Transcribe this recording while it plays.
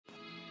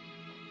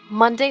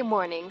Monday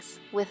mornings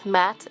with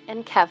Matt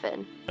and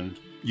Kevin. And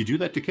you do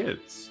that to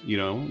kids,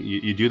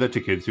 you do that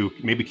to kids who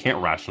maybe can't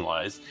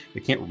rationalize, they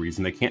can't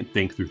reason, they can't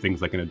think through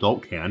things like an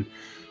adult can,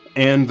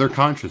 and their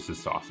conscience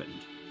is softened.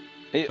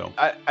 So.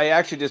 I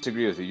actually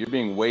disagree with you. You're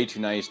being way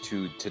too nice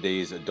to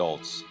today's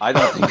adults. I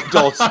don't think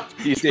adults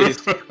these days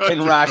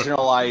can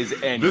rationalize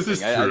anything. This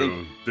is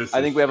true.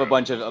 I think we have a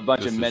bunch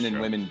of men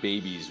and women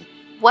babies.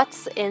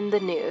 What's in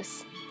the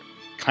news?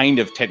 Kind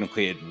of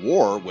technically at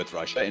war with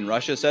Russia, and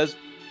Russia says,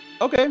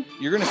 okay,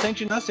 you're going to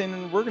sanction us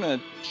and we're going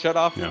to shut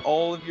off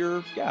all of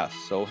your gas.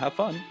 So have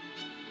fun.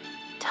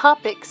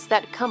 Topics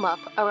that come up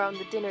around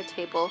the dinner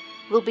table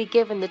will be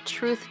given the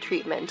truth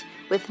treatment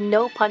with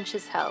no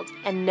punches held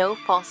and no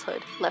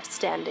falsehood left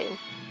standing.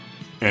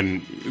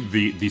 And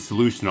the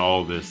solution to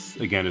all of this,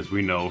 again, as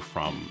we know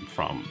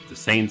from the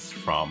saints,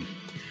 from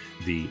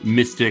the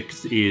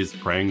mystics, is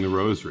praying the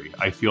rosary.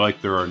 I feel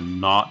like there are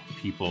not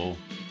people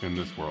in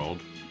this world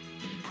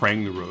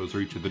praying the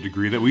rosary to the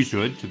degree that we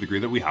should, to the degree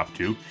that we have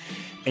to.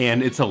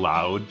 And it's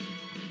allowed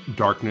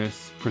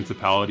darkness,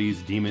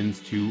 principalities, demons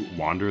to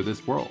wander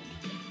this world.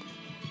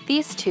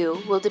 These two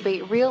will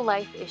debate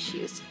real-life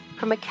issues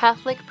from a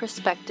Catholic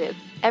perspective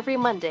every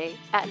Monday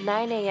at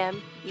 9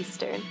 a.m.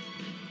 Eastern.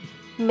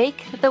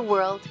 Make the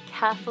world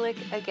Catholic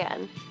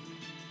again.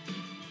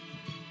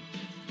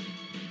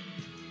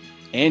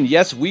 And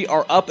yes, we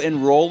are up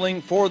and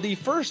rolling for the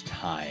first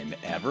time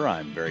ever.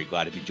 I'm very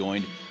glad to be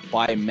joined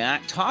by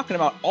Matt, talking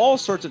about all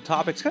sorts of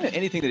topics, kind of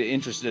anything that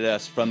interested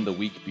us from the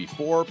week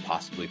before,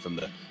 possibly from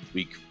the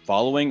week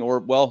following, or,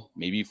 well,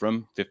 maybe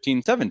from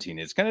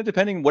 15-17. It's kind of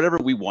depending whatever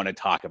we want to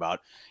talk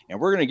about. And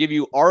we're going to give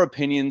you our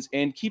opinions.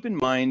 And keep in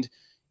mind,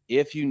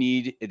 if you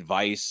need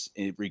advice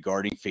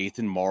regarding faith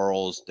and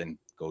morals, then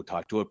go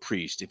talk to a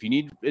priest. If you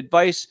need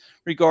advice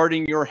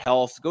regarding your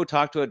health, go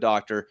talk to a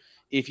doctor.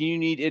 If you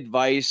need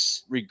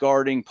advice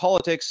regarding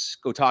politics,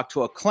 go talk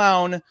to a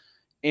clown.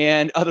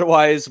 And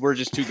otherwise, we're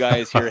just two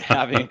guys here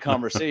having a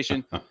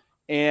conversation.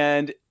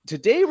 And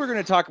today we're going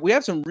to talk, we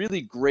have some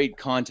really great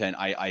content.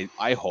 I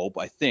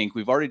think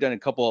we've already done a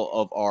couple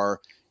of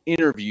our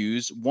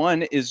interviews.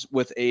 One is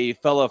with a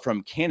fella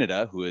from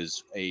Canada who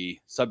is a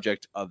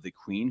subject of the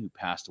Queen who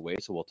passed away.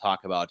 So we'll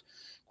talk about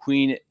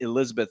Queen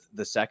Elizabeth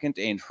II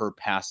and her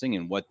passing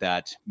and what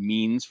that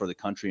means for the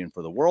country and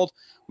for the world.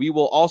 We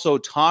will also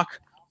talk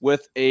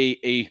with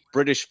a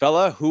British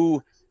fella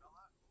who,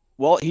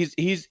 well,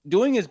 he's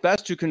doing his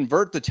best to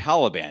convert the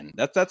Taliban.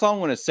 That's all I'm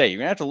going to say. You're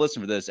going to have to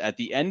listen for this at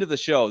the end of the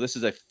show. This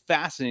is a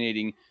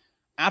fascinating,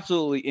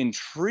 absolutely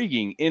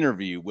intriguing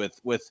interview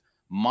with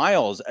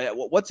Miles.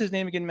 What's his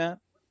name again, Matt?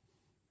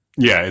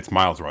 Yeah, it's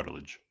Miles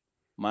Rutledge.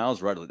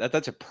 Miles Rutledge.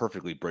 That's a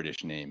perfectly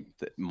British name.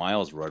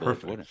 Miles Rutledge.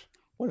 Perfect.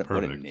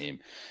 What a name.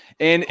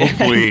 And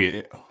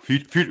hopefully,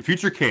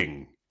 future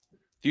king.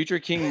 Future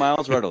King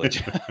Miles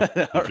Rutledge.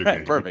 All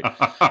right, perfect.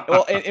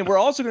 Well, and we're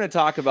also going to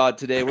talk about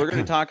today, we're going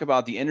to talk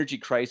about the energy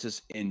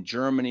crisis in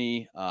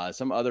Germany,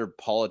 some other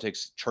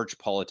politics, church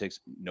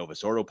politics,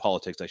 Novus Ordo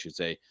politics, I should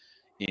say,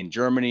 in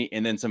Germany,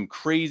 and then some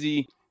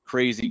crazy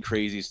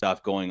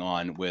stuff going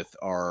on with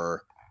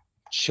our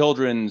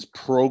children's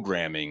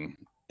programming,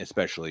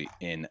 especially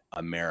in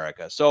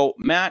America. So,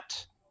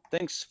 Matt,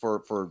 thanks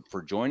for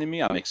joining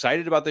me. I'm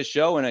excited about this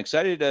show and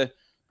excited to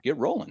get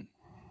rolling.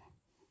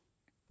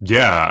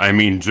 Yeah, I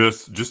mean,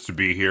 just to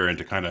be here and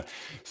to kind of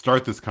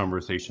start this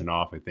conversation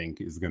off, I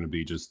think is going to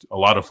be just a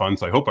lot of fun.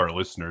 So I hope our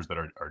listeners that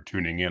are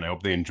tuning in, I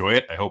hope they enjoy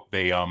it. I hope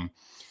they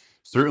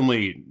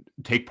certainly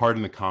take part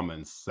in the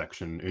comments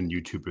section in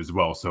YouTube as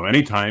well. So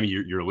anytime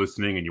you're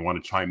listening and you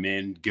want to chime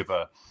in, give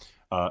a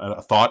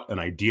thought, an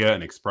idea,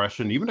 an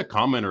expression, even a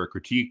comment or a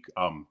critique,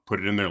 put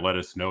it in there. Let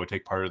us know.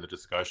 Take part of the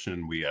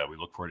discussion. We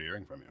look forward to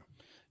hearing from you.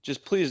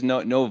 Just please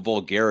no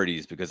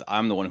vulgarities, because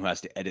I'm the one who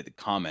has to edit the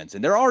comments,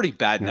 and they're already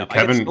bad enough.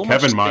 Kevin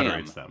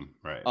moderates them,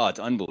 right? Oh,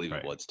 it's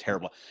unbelievable. Right. It's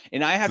terrible,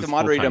 and I have to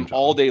moderate them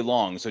all day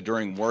long. So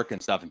during work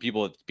and stuff, and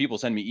people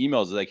send me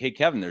emails like, "Hey,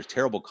 Kevin, there's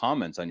terrible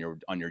comments on your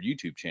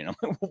YouTube channel."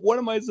 I'm like, what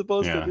am I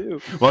supposed to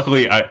do?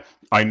 Luckily,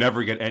 I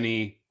never get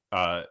any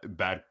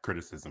bad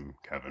criticism,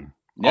 Kevin.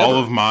 Never. All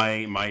of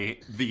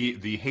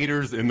the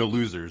haters and the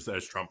losers,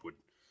 as Trump would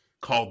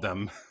call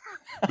them.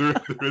 Through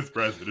his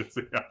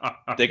presidency.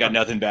 They got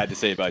nothing bad to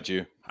say about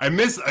you. I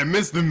miss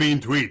the mean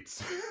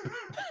tweets.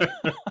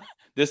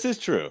 This is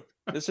true.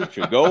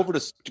 Go over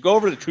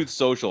to Truth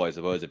Social, I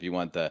suppose, if you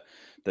want the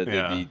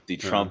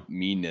Trump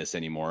meanness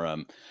anymore.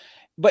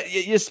 But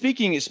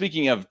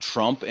speaking of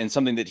Trump and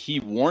something that he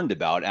warned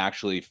about,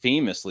 actually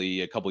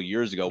famously a couple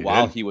years ago,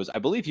 while he was, I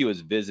believe he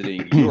was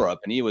visiting Europe,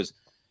 and he was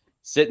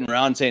sitting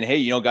around saying,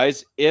 hey,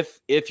 guys, if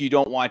you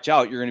don't watch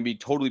out, you're going to be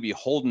totally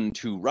beholden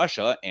to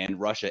Russia and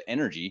Russia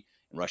energy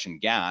and Russian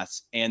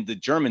gas and the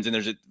Germans. And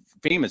there's a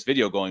famous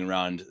video going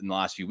around in the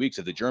last few weeks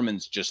of the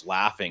Germans just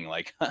laughing,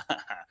 like,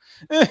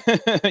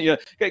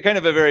 kind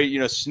of a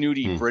very,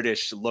 snooty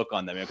British look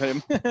on them.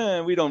 Kind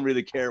of, we don't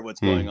really care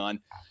what's going on.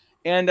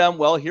 And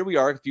well, here we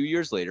are a few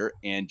years later,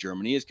 and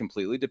Germany is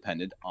completely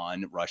dependent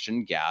on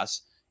Russian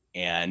gas.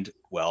 And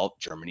well,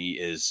 Germany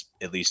is,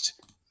 at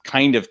least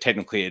kind of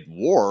technically at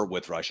war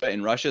with Russia,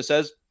 and Russia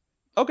says,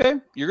 okay,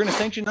 you're going to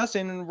sanction us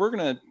and we're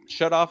going to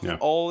shut off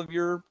all of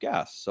your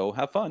gas. So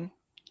have fun.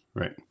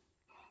 Right.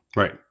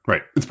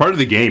 It's part of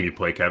the game you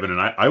play, Kevin. And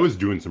I was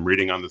doing some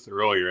reading on this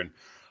earlier, and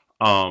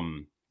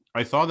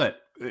I saw that,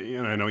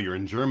 I know you're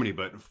in Germany,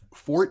 but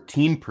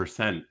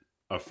 14%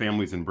 of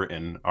families in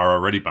Britain are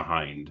already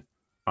behind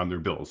on their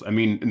bills. I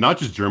mean, not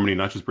just Germany,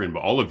 not just Britain,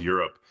 but all of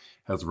Europe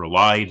has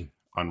relied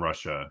on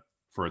Russia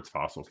for its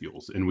fossil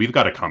fuels. And we've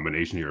got a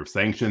combination here of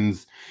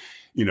sanctions,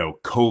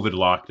 COVID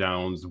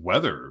lockdowns,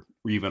 weather,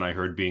 even I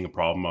heard being a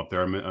problem up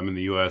there. I'm in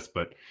the US,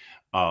 but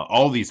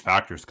all these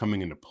factors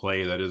coming into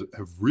play that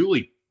have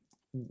really,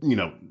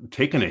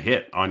 taken a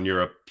hit on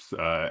Europe's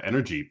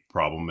energy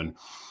problem. And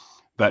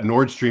that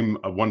Nord Stream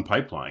 1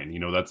 pipeline,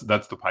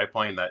 that's the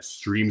pipeline that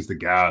streams the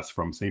gas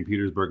from St.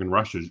 Petersburg in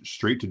Russia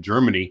straight to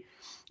Germany.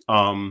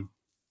 And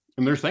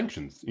there's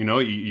sanctions.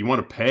 You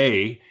want to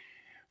pay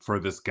for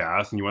this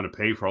gas and you want to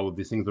pay for all of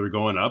these things that are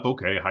going up.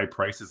 Okay, high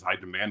prices, high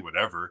demand,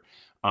 whatever.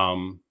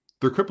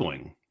 They're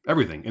crippling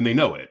everything, and they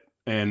know it.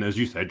 And as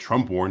you said,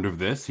 Trump warned of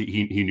this.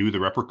 He knew the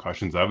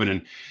repercussions of it.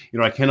 And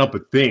I can't help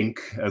but think,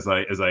 as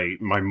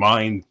my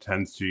mind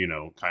tends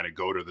to kind of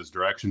go to this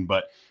direction.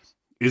 But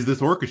is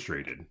this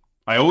orchestrated?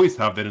 I always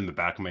have that in the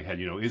back of my head.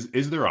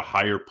 Is there a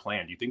higher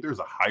plan? Do you think there's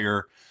a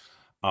higher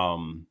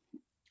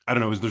I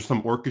don't know, is there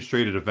some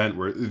orchestrated event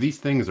where these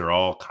things are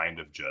all kind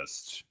of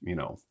just,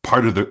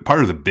 part of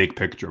the big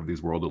picture of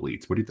these world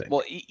elites? What do you think?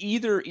 Well,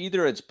 either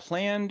it's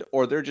planned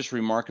or they're just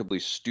remarkably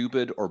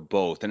stupid, or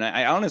both. And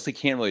I honestly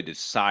can't really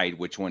decide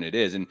which one it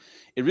is. And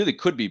it really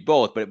could be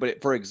both.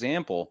 But for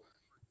example,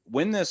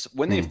 when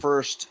they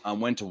first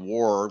went to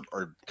war,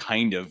 or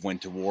kind of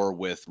went to war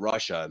with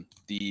Russia,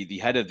 the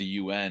head of the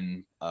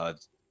UN,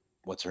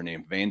 what's her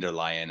name? Van der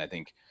Leyen, I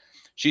think.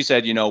 She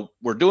said,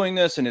 we're doing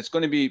this and it's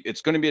going to be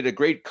at a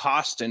great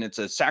cost, and it's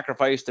a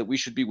sacrifice that we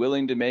should be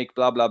willing to make,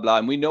 blah, blah, blah.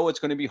 And we know it's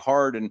going to be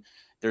hard, and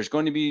there's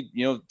going to be,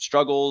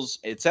 struggles,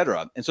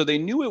 etc. And so they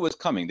knew it was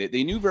coming.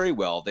 They knew very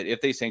well that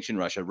if they sanctioned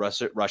Russia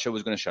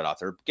was going to shut off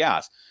their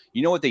gas.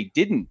 You know what they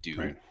didn't do?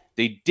 Right.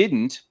 They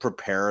didn't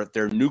prepare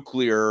their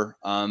nuclear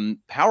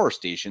power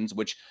stations,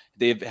 which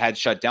they've had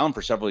shut down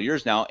for several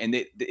years now. And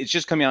it's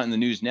just coming out in the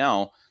news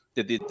now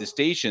that the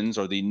stations,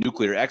 or the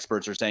nuclear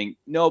experts, are saying,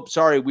 nope,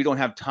 sorry, we don't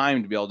have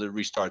time to be able to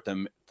restart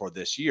them for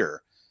this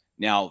year.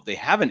 Now, they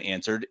haven't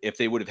answered if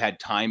they would have had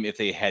time if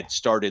they had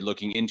started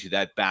looking into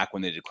that back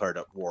when they declared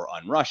a war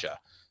on Russia.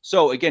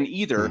 So again,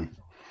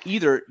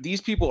 either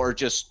these people are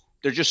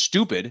they're just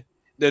stupid.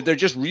 They're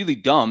just really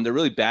dumb. They're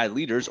really bad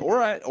leaders, or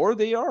they're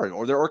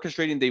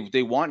orchestrating.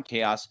 They want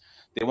chaos.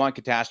 They want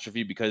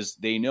catastrophe, because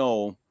they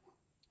know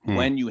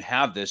when you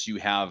have this, you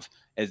have,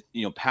 as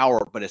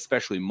power, but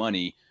especially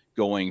money,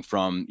 going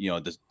from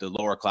the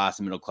lower class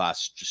and middle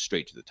class just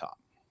straight to the top.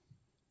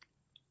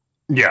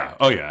 Yeah.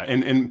 Oh yeah.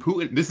 And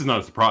Putin, this is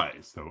not a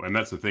surprise though. And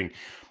that's the thing.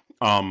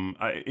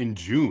 In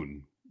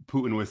June,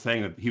 Putin was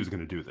saying that he was going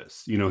to do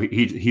this.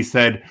 He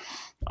said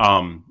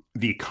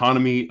the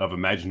economy of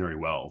imaginary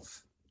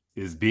wealth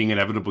is being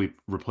inevitably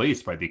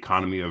replaced by the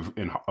economy of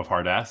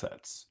hard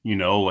assets.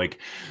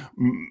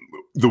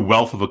 The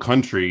wealth of a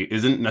country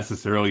isn't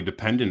necessarily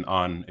dependent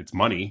on its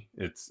money.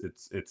 It's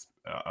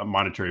a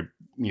monetary,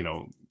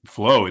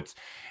 flow. It's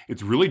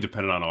really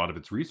dependent on a lot of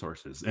its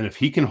resources. And if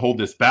he can hold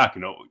this back,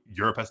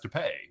 Europe has to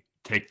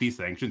take these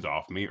sanctions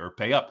off me or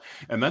pay up.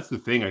 And that's the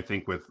thing, I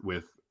think,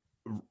 with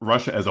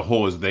Russia as a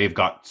whole, is they've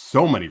got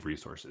so many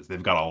resources.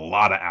 They've got a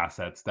lot of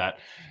assets that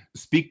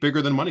speak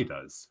bigger than money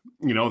does.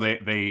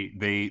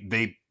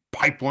 They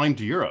pipeline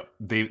to Europe.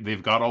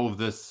 They've got all of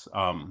this,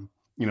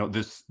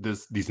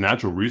 these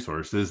natural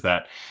resources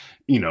that,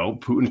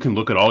 Putin can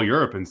look at all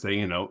Europe and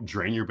say,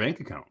 drain your bank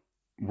account.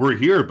 We're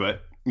here,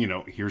 but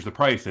here's the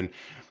price. And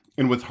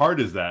what's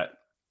hard is that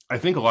I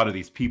think a lot of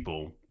these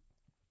people,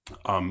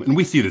 and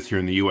we see this here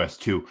in the US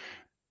too,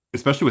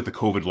 especially with the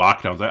COVID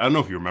lockdowns. I don't know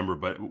if you remember,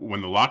 but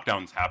when the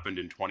lockdowns happened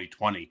in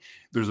 2020,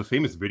 there's a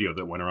famous video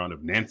that went around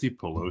of Nancy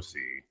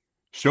Pelosi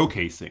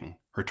showcasing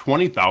her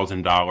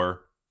 $20,000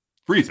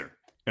 freezer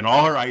and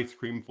all her ice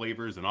cream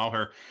flavors and all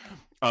her.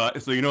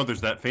 So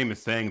there's that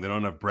famous saying, "They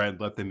don't have bread,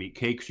 let them eat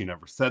cake." She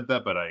never said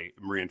that, but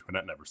Marie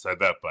Antoinette never said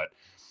that. But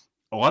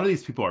a lot of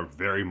these people are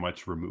very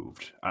much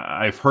removed.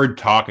 I've heard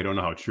talk, I don't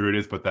know how true it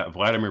is, but that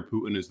Vladimir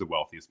Putin is the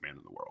wealthiest man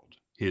in the world.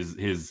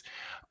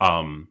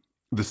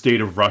 The state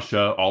of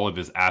Russia, all of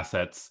his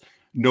assets,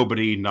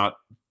 nobody, not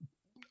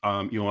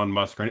Elon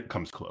Musk,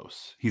 comes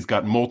close. He's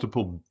got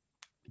multiple,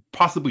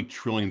 possibly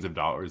trillions of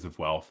dollars of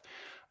wealth.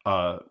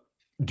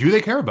 Do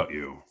they care about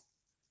you?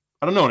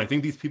 I don't know. And I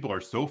think these people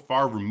are so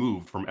far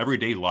removed from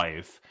everyday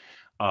life.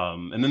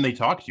 And then they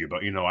talk to you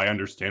about, I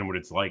understand what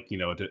it's like,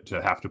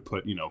 to have to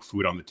put,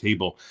 food on the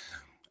table.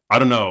 I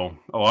don't know.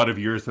 A lot of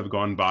years have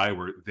gone by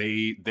where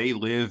they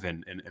live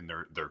in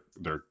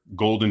their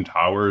golden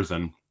towers,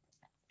 and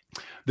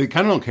they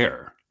kind of don't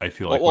care. I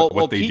feel like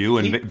what they do,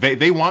 and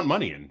they want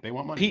money, and they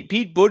want money.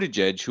 Pete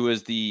Buttigieg, who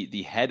is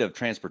the head of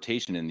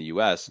transportation in the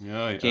U.S.,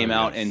 came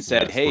out and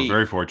said, "Hey, we're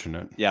very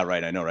fortunate." Yeah,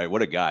 right. I know, right?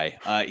 What a guy.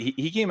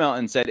 He came out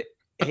and said,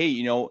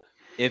 hey,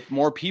 if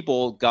more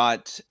people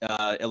got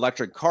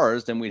electric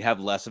cars, then we'd have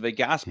less of a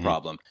gas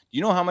problem. Do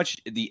you know how much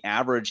the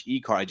average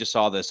e-car? I just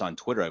saw this on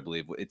Twitter, I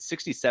believe. It's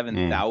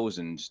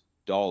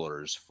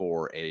 $67,000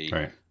 for a.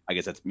 Right. I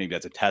guess that's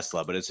a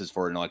Tesla, but this is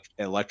for an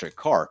electric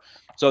car.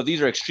 So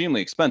these are extremely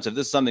expensive.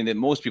 This is something that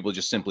most people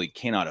just simply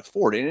cannot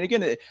afford. And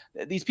again,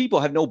 these people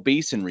have no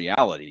base in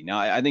reality. Now,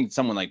 I think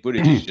someone like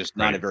Buttigieg is just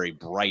not a very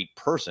bright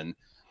person.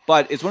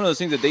 But it's one of those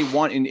things that they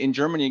want in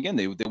Germany. Again,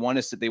 they want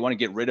to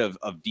get rid of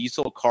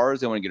diesel cars.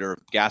 They want to get rid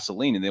of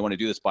gasoline, and they want to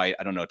do this by,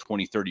 I don't know,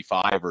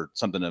 2035 or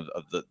something of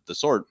the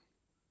sort.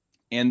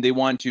 And they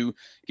want to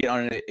get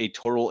on a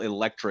total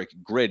electric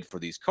grid for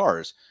these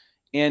cars.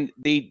 And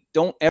they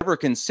don't ever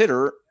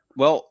consider,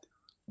 well,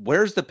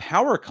 where's the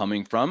power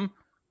coming from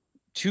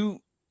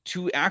to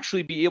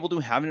actually be able to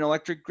have an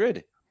electric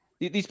grid?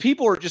 These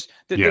people are just,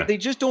 they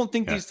just don't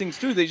think these things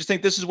through. They just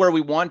think this is where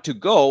we want to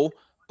go.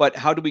 But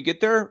how do we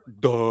get there?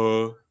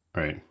 Duh.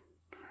 Right.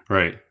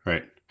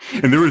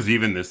 And there was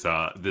even this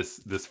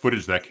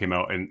footage that came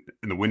out in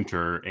the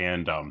winter,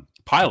 and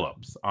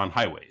pileups on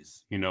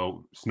highways.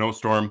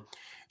 Snowstorm,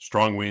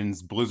 strong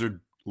winds,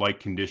 blizzard-like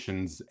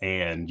conditions,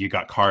 and you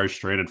got cars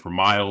stranded for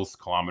miles,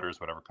 kilometers,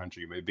 whatever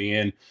country you may be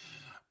in.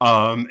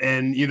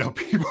 And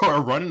people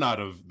are running out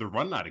of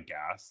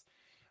gas.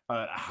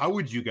 How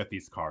would you get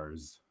these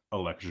cars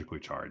electrically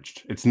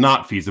charged? It's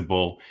not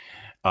feasible.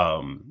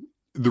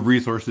 The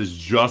resources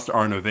just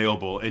aren't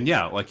available. And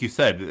yeah, like you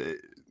said,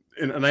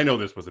 and I know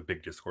this was a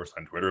big discourse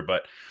on Twitter,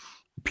 but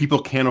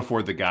people can't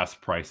afford the gas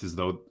prices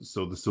though.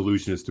 So the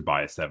solution is to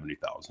buy a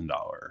 $70,000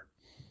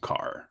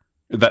 car.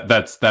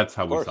 That's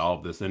how we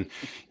solve this. And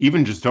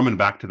even just jumping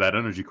back to that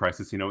energy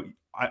crisis,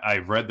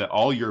 I've read that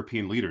all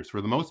European leaders, for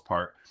the most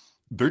part,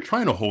 they're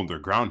trying to hold their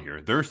ground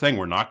here. They're saying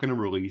we're not going to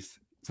release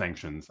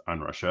sanctions on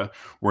Russia.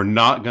 We're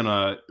not going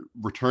to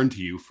return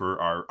to you for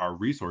our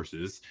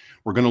resources.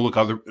 We're going to look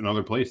in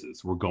other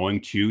places. We're going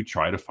to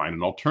try to find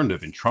an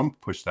alternative. And Trump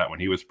pushed that when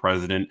he was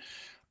president.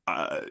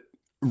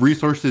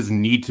 Resources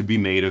need to be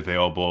made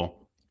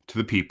available to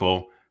the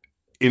people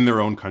in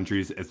their own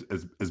countries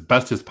as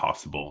best as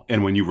possible.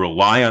 And when you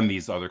rely on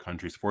these other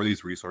countries for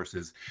these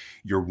resources,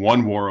 you're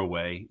one war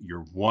away,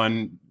 you're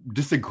one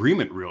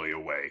disagreement really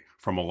away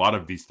from a lot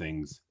of these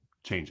things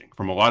changing,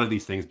 from a lot of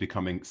these things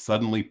becoming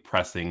suddenly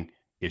pressing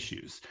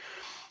issues.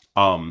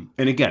 And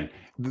again,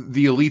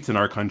 the elites in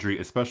our country,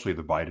 especially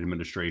the Biden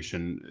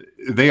administration,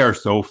 they are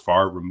so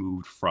far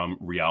removed from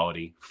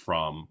reality,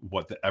 from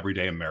what the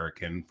everyday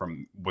American,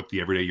 from what the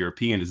everyday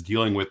European is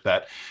dealing with,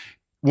 that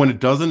when it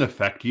doesn't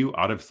affect you,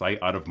 out of sight,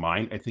 out of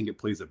mind, I think it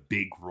plays a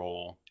big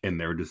role in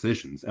their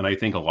decisions. And I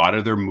think a lot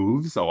of their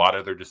moves, a lot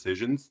of their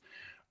decisions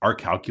are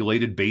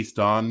calculated based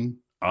on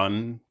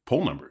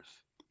poll numbers.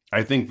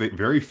 I think that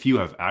very few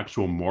have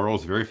actual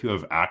morals, very few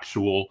have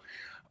actual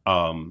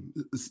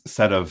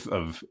set of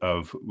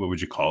what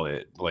would you call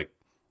it, like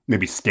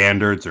maybe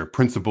standards or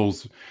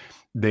principles.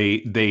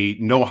 They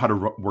know how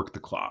to work the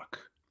clock.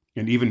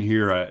 And even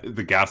here,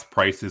 the gas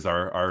prices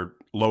are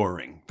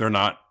lowering.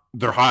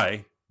 They're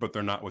high, but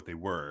they're not what they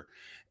were.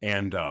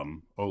 And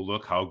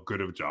look how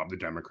good of a job the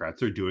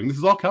Democrats are doing. This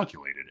is all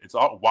calculated. It's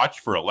all watch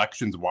for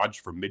elections,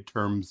 watch for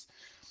midterms.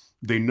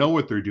 They know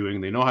what they're doing.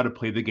 They know how to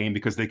play the game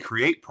because they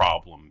create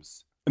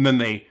problems and then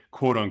they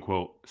quote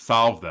unquote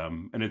solve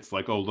them. And it's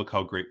like, oh, look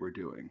how great we're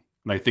doing.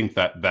 And I think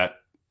that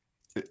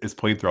is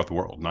played throughout the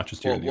world, not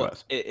just here in the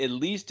U.S. At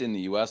least in the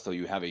U.S., though,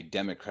 you have a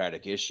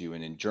democratic issue,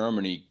 and in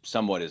Germany,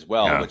 somewhat as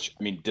well. Which,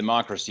 I mean,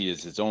 democracy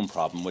is its own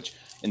problem. Which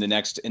in the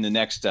next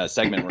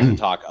segment, we're going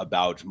to talk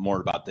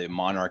more about the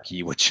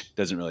monarchy, which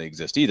doesn't really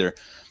exist either.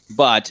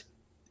 But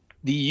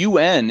the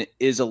UN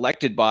is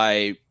elected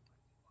by,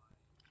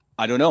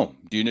 I don't know.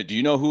 Do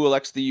you know who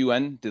elects the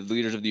UN? The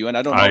leaders of the UN?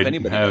 I don't know if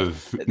anybody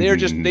knows. They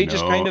just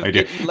kind of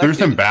get elected.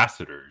 There's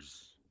ambassadors.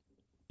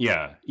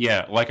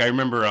 Yeah. Like I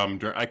remember,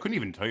 I couldn't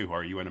even tell you who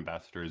our UN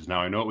ambassador is now.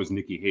 I know it was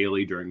Nikki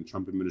Haley during the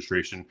Trump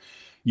administration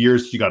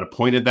years. She got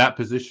appointed that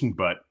position,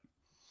 but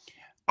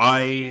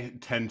I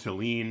tend to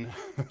lean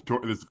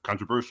toward, this is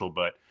controversial,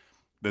 but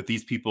that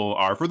these people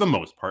are, for the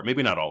most part,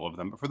 maybe not all of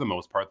them, but for the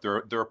most part,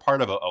 they're a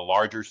part of a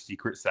larger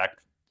secret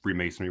sect,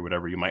 Freemasonry,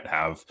 whatever you might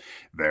have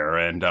there.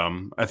 And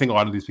I think a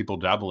lot of these people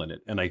dabble in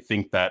it. And I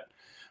think that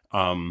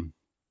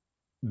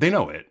they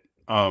know it.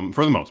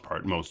 For the most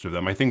part, most of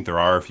them. I think there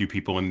are a few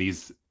people in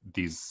these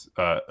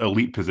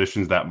elite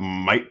positions that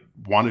might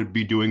want to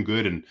be doing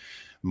good and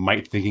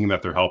might thinking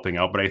that they're helping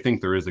out. But I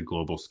think there is a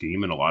global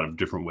scheme in a lot of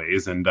different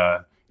ways, and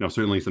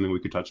certainly something we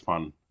could touch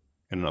upon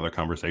in another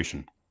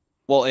conversation.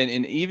 Well,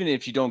 and even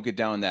if you don't get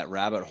down that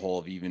rabbit hole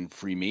of even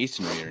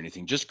Freemasonry or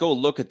anything, just go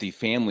look at the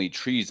family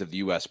trees of the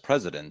U.S.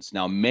 presidents.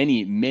 Now,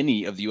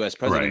 many of the U.S.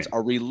 presidents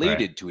are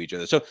related to each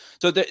other.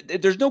 So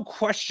there's no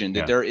question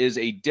that there is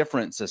a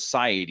different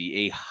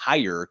society, a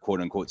higher, quote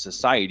unquote,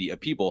 society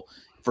of people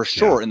for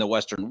sure in the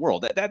Western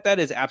world. That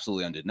is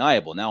absolutely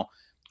undeniable. Now,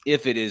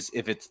 if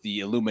it's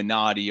the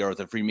Illuminati or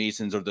the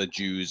Freemasons or the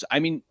Jews, I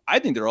mean, I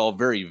think they're all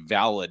very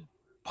valid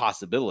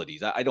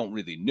possibilities. I don't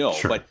really know,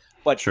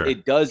 but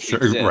it does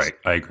exist. Right,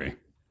 I agree.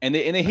 And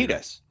they hate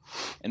us.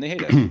 And they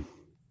hate us.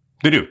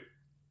 They do.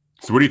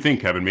 So what do you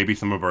think, Kevin? Maybe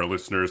some of our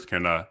listeners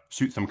can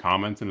shoot some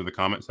comments into the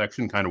comment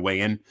section, kind of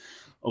weigh in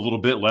a little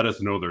bit, let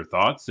us know their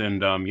thoughts.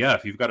 And yeah,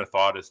 if you've got a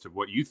thought as to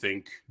what you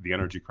think the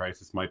energy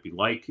crisis might be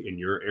like in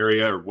your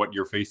area or what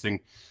you're facing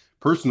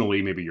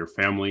personally, maybe your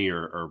family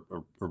or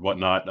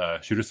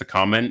whatnot, shoot us a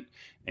comment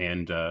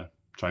and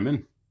chime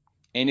in.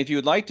 And if you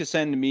would like to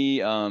send me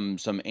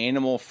some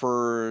animal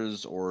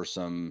furs or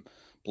some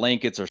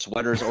blankets or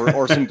sweaters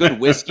or some good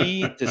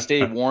whiskey to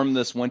stay warm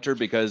this winter,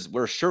 because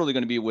we're surely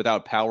going to be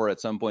without power at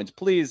some points,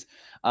 please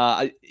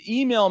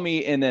email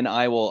me and then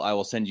I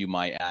will send you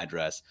my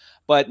address.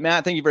 But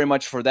Matt, thank you very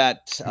much for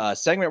that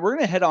segment. We're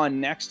going to head on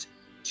next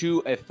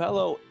to a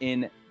fellow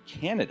in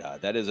Canada.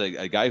 That is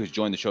a guy who's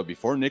joined the show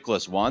before,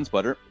 Nicholas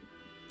Wansbutter.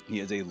 He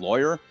is a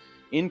lawyer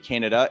in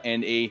Canada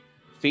and a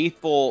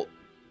faithful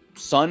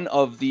son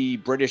of the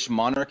British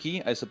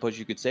monarchy, I suppose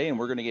you could say, and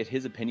we're going to get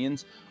his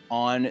opinions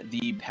on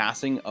the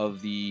passing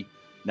of the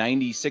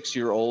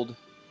 96-year-old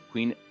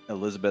Queen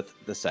Elizabeth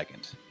II.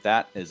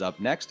 That is up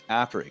next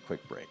after a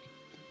quick break.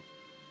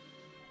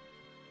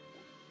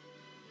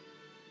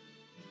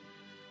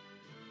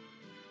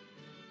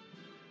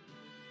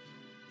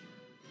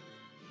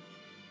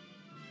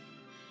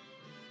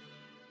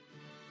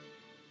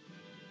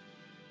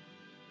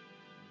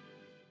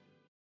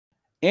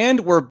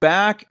 And we're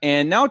back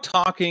and now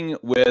talking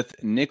with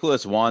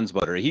Nicholas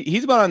Wansbutter.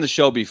 He's been on the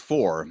show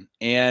before,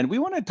 and we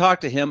want to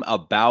talk to him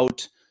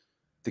about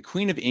the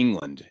Queen of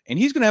England. And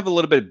he's going to have a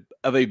little bit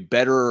of a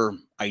better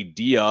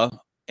idea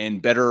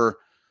and better,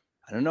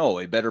 I don't know,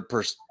 a better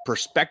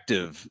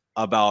perspective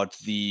about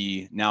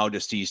the now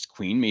deceased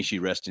Queen. May she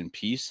rest in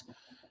peace.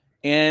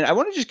 And I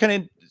want to just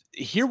kind of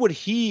hear what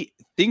he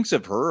thinks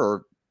of her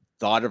or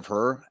thought of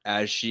her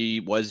as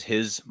she was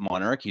his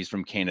monarch. He's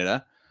from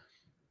Canada.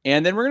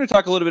 And then we're going to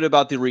talk a little bit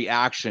about the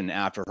reaction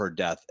after her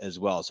death as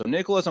well. So,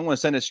 Nicholas, I'm going to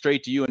send it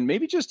straight to you. And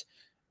maybe just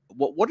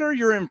what are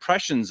your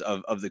impressions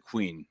of the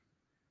Queen?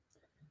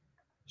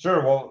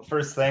 Sure. Well,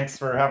 first, thanks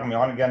for having me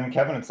on again,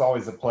 Kevin. It's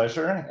always a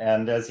pleasure.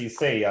 And as you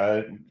say,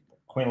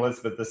 Queen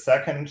Elizabeth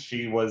II,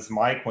 she was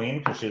my queen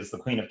because she's the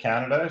Queen of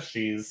Canada.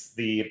 She's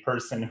the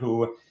person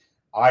who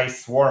I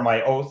swore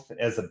my oath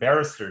as a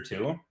barrister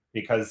to,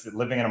 because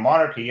living in a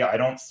monarchy, I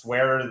don't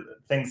swear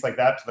things like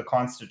that to the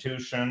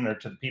Constitution or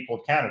to the people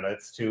of Canada.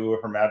 It's to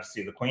Her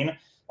Majesty the Queen.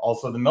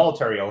 Also, the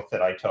military oath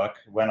that I took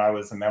when I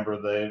was a member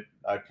of the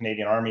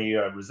Canadian Army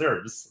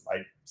Reserves,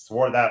 I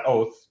swore that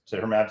oath to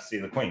Her Majesty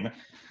the Queen.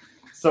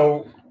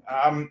 So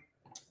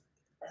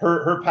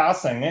her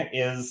passing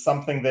is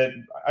something that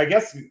I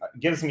guess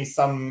gives me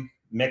some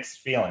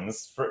mixed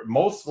feelings.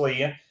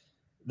 Mostly,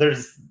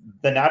 there's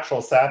the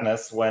natural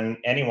sadness when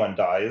anyone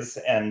dies,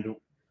 and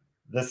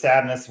the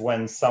sadness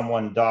when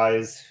someone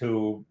dies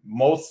who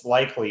most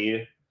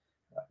likely,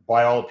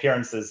 by all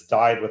appearances,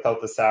 died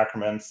without the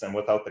sacraments and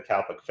without the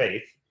Catholic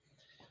faith.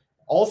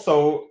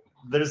 Also,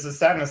 there's the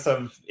sadness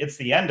of it's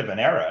the end of an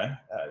era.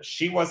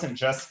 She wasn't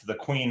just the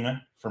queen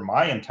for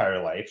my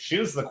entire life. She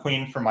was the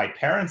queen for my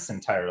parents'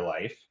 entire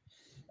life.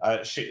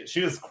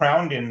 She was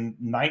crowned in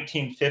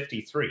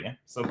 1953,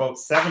 so about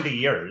 70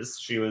 years.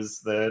 She was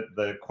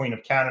the Queen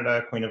of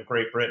Canada, Queen of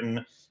Great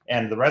Britain,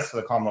 and the rest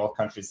of the Commonwealth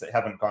countries that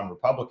haven't gone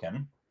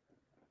Republican.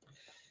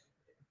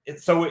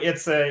 So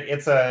it's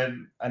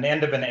an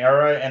end of an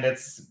era, and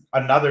it's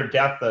another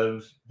death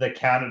of the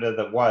Canada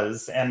that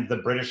was and the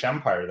British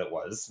Empire that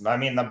was. I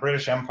mean, the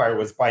British Empire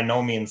was by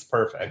no means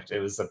perfect. It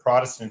was a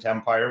Protestant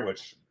empire,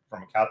 which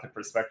from a Catholic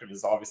perspective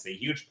is obviously a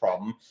huge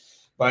problem.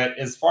 But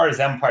as far as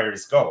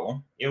empires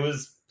go, it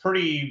was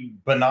pretty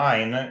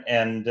benign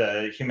and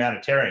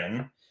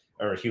humanitarian,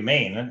 or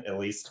humane at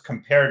least,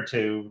 compared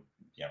to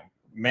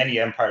many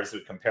empires we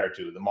compare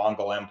to, the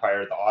Mongol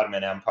Empire, the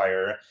Ottoman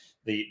Empire,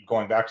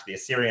 going back to the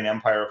Assyrian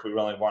Empire, if we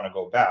really want to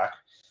go back.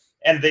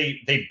 And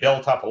they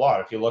built up a lot.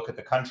 If you look at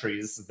the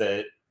countries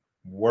that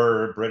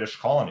were British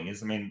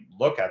colonies, I mean,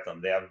 look at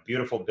them. They have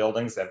beautiful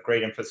buildings, they have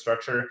great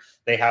infrastructure,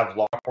 they have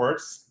law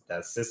courts.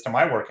 The system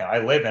I work in, I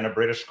live in a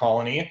British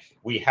colony.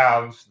 We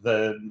have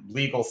the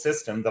legal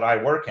system that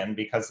I work in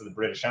because of the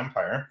British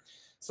Empire.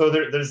 So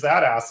there's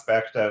that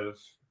aspect of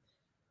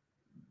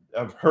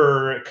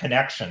her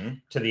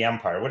connection to the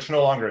empire, which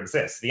no longer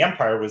exists. The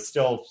empire was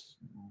still,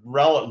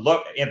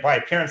 by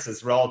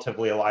appearances,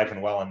 relatively alive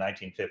and well in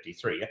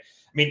 1953. I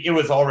mean, it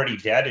was already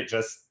dead. It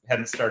just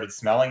hadn't started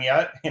smelling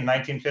yet in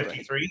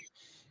 1953.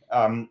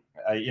 Right.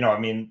 I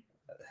mean,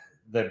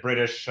 the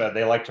British,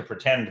 they like to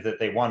pretend that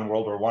they won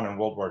World War I and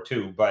World War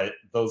II, but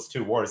those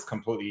two wars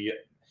completely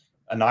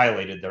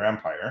annihilated their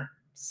empire.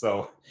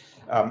 So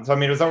I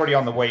mean, it was already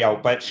on the way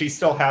out, but she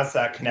still has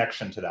that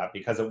connection to that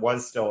because it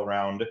was still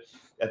around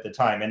at the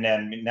time. And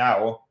then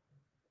now,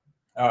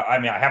 I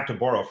mean, I have to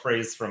borrow a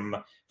phrase from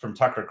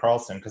Tucker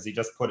Carlson because he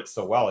just put it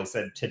so well. He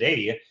said,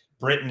 today,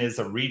 Britain is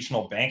a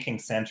regional banking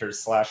center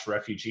 /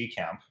 refugee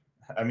camp.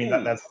 I mean,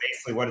 that's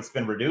basically what it's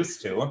been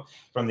reduced to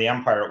from the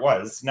empire it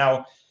was.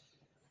 Now,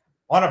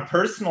 on a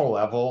personal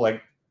level,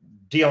 like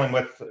dealing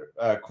with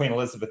Queen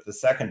Elizabeth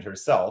II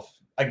herself,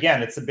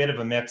 again, it's a bit of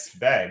a mixed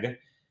bag.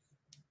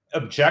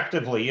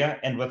 objectively,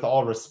 and with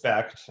all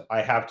respect,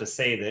 I have to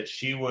say that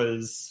she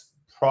was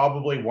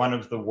probably one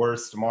of the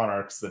worst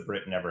monarchs that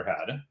Britain ever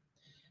had.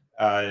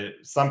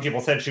 Some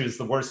people said she was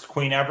the worst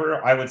queen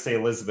ever. I would say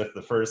Elizabeth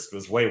I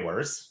was way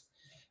worse.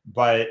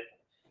 But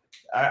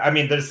I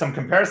mean, there's some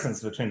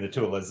comparisons between the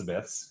two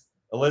Elizabeths.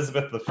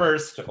 Elizabeth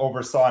I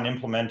oversaw and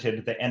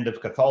implemented the end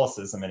of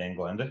Catholicism in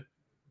England.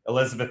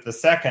 Elizabeth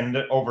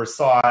II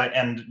oversaw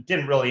and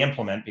didn't really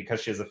implement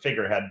because she was a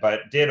figurehead,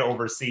 but did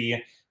oversee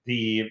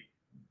the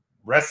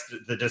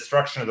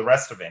destruction of the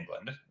rest of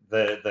England,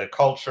 the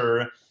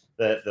culture,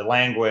 the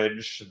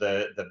language,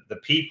 the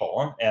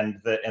people, and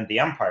the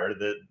empire.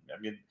 I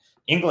mean,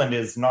 England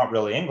is not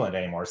really England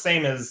anymore.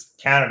 Same as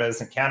Canada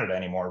isn't Canada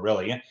anymore,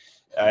 really.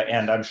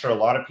 And I'm sure a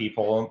lot of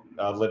people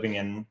living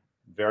in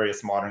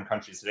various modern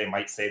countries today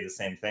might say the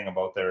same thing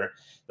about their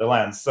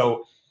lands.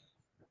 So,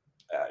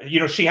 you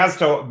know,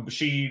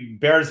 she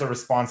bears a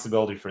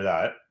responsibility for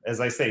that.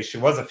 As I say, she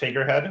was a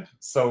figurehead,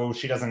 so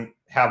she doesn't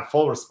have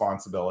full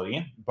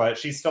responsibility, but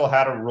she still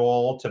had a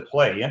role to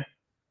play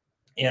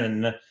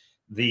in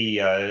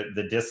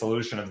the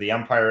dissolution of the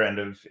empire and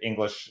of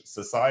English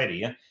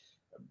society,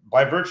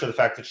 by virtue of the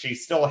fact that she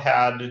still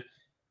had,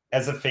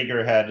 as a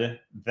figurehead,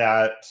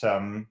 that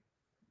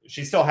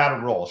she still had a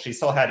role. She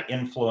still had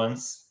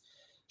influence.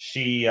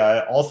 She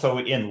also,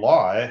 in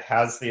law,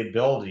 has the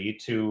ability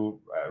to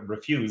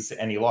refuse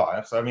any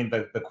law. So, I mean,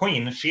 the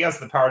Queen, she has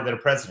the power that a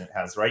president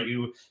has, right?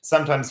 You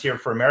sometimes hear,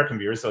 for American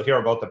viewers, they'll hear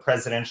about the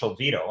presidential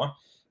veto.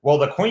 Well,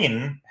 the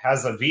Queen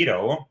has a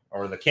veto,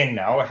 or the King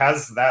now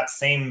has that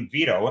same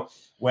veto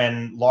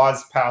when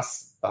laws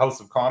pass the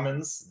House of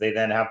Commons. They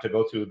then have to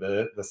go through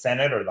the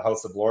Senate or the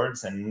House of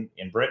Lords in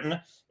Britain,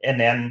 and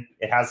then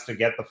it has to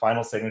get the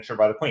final signature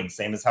by the Queen.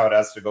 Same as how it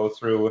has to go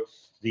through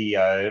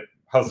the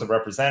House of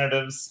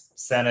Representatives,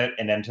 Senate,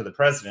 and then to the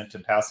president to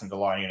pass into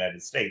law in the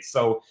United States.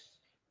 So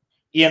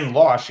in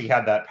law, she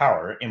had that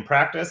power. In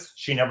practice,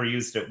 she never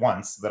used it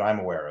once that I'm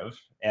aware of.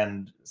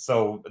 And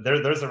so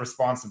there's a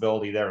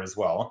responsibility there as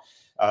well.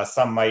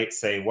 Some might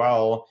say,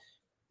 well,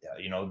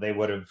 you know, they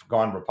would have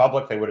gone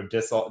republic. They would have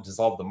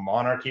dissolved the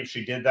monarchy if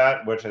she did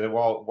that. Which,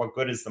 well, what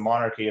good is the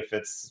monarchy if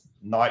it's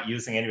not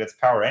using any of its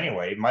power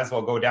anyway? Might as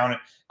well go down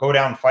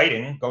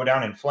fighting, go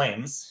down in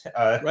flames.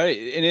 Right,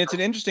 and it's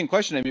an interesting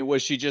question. I mean,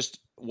 was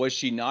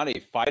she not a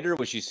fighter?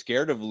 Was she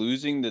scared of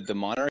losing the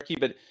monarchy?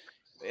 But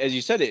as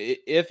you said,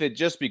 if it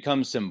just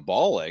becomes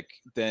symbolic,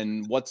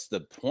 then what's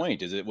the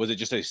point? Was it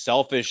just a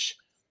selfish,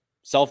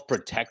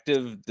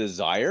 self-protective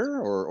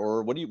desire,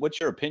 or what's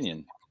your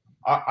opinion?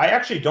 I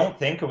actually don't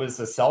think it was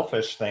a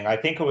selfish thing. I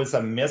think it was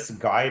a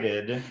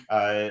misguided,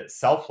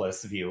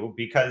 selfless view,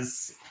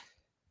 because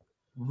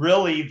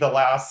really the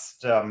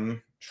last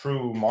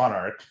true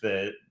monarch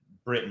that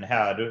Britain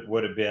had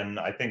would have been,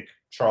 I think,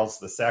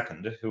 Charles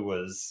II, who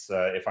was,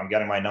 if I'm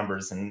getting my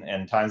numbers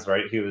and times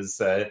right, he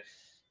was,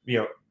 you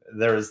know,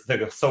 there's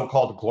the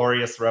so-called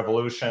Glorious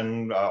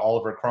Revolution,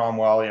 Oliver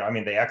Cromwell. You know, I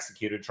mean, they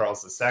executed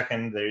Charles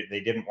II.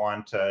 They didn't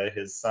want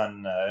his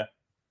son.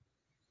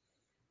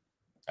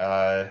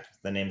 The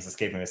name's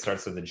escaping me. It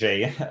starts with a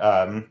J.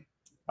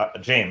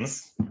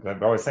 James.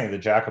 I'm always saying the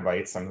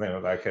Jacobites.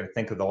 I could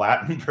think of the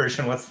Latin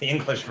version. What's the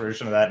English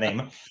version of that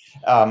name?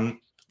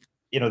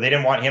 You know, they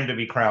didn't want him to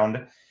be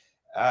crowned,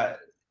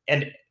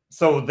 and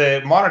so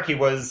the monarchy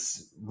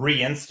was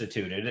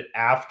reinstituted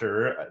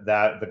after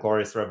the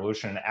Glorious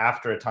Revolution,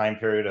 after a time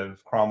period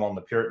of Cromwell and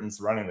the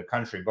Puritans running the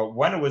country. But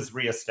when it was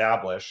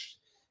reestablished,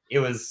 it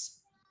was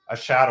a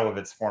shadow of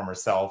its former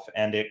self,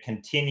 and it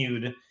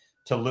continued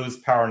to lose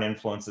power and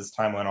influence as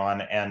time went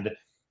on. And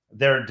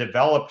there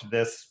developed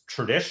this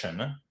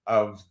tradition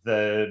of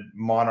the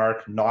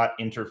monarch not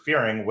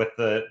interfering with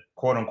the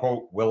quote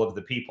unquote will of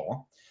the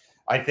people.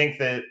 I think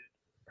that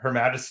Her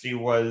Majesty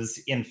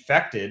was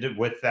infected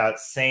with that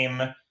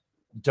same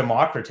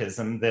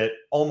democratism that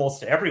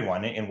almost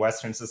everyone in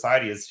Western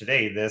society is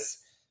today,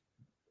 this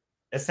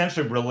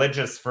essentially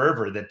religious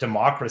fervor that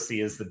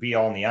democracy is the be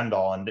all and the end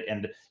all,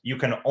 and you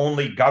can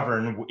only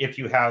govern if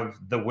you have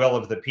the will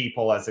of the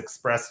people as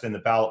expressed in the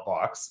ballot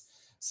box.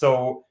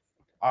 So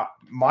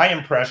my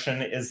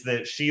impression is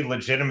that she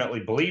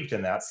legitimately believed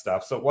in that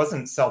stuff. So it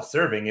wasn't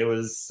self-serving, it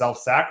was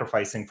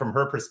self-sacrificing from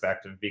her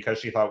perspective, because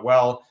she thought,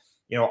 well,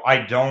 you know, I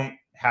don't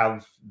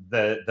have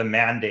the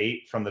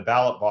mandate from the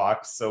ballot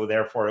box, so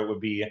therefore it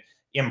would be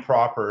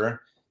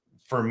improper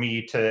for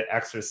me to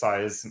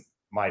exercise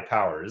my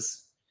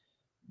powers.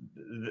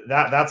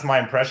 That's my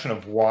impression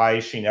of why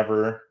she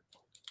never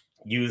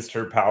used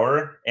her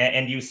power.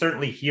 And you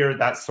certainly hear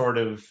that sort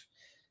of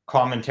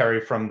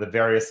commentary from the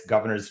various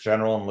governors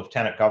general and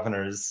lieutenant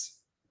governors,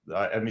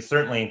 I mean,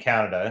 certainly in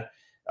Canada,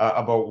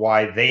 about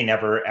why they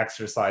never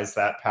exercised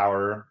that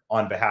power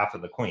on behalf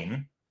of the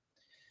Queen.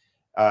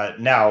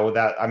 Now,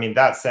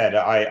 that said,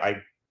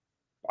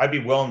 I'd be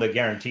willing to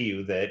guarantee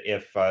you that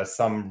if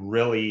some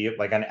really,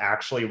 like an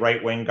actually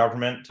right-wing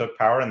government took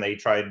power and they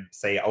tried,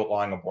 say,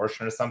 outlawing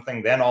abortion or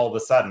something, then all of a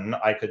sudden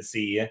I could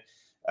see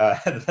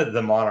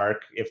the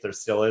monarch, if there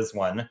still is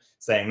one,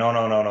 saying,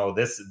 no,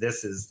 this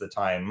is the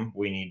time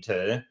we need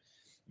to,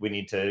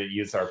 to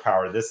use our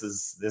power. This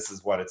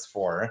is what it's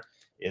for,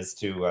 is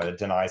to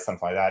deny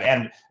something like that.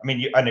 And I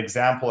mean, an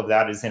example of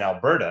that is in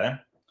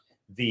Alberta.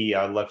 The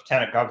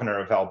lieutenant governor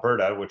of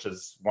Alberta, which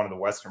is one of the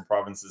western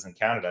provinces in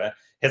Canada,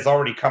 has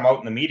already come out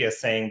in the media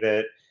saying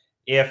that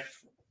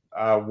if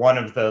one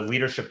of the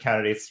leadership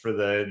candidates for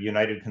the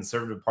United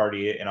Conservative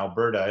Party in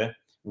Alberta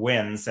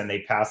wins and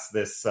they pass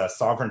this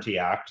Sovereignty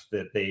Act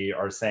that they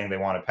are saying they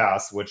want to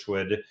pass, which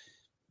would,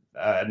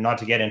 not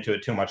to get into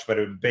it too much, but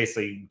it would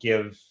basically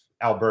give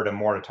Alberta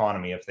more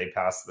autonomy if they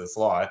pass this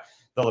law.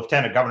 The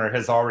lieutenant governor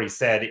has already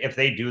said, if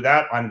they do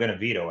that, I'm going to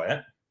veto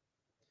it.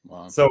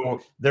 Wow.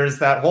 So there's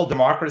that whole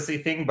democracy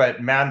thing,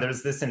 but man,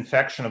 there's this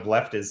infection of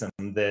leftism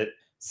that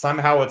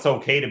somehow it's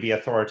okay to be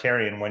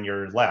authoritarian when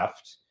you're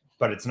left,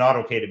 but it's not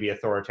okay to be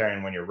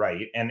authoritarian when you're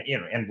right. And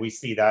and we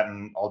see that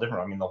in all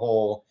different. I mean, the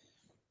whole,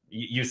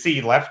 you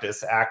see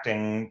leftists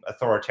acting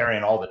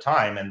authoritarian all the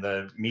time, and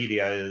the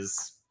media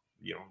is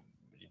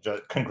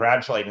just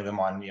congratulating them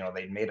on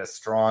they made a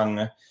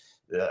strong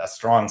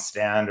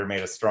stand or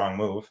made a strong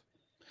move.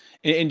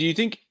 And do you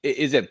think,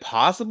 is it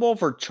possible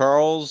for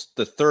Charles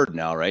III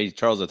now, right?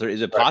 Charles III,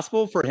 is it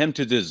possible for him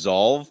to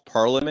dissolve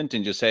Parliament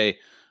and just say,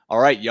 all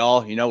right,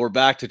 y'all, we're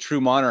back to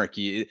true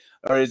monarchy?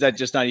 Or is that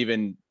just not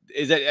even,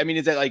 is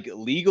that like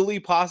legally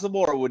possible,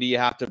 or would he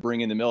have to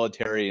bring in the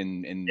military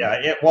and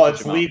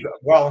it's legal.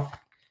 Well,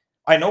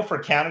 I know for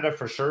Canada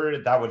for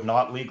sure that would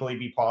not legally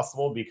be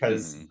possible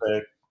because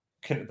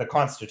the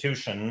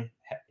Constitution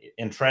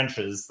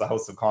entrenches the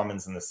House of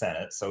Commons and the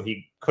Senate. So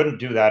he couldn't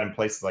do that in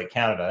places like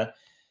Canada.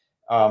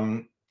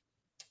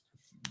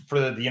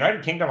 For the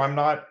United Kingdom, I'm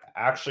not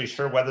actually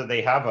sure whether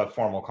they have a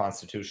formal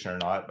constitution or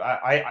not.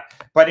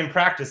 But in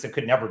practice, it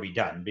could never be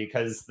done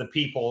because the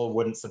people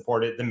wouldn't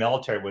support it. The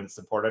military wouldn't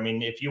support it. I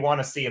mean, if you want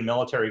to see a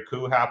military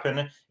coup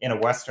happen in a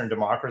Western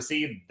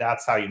democracy,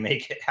 that's how you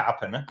make it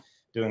happen,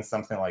 doing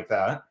something like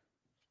that.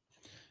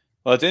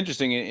 Well, it's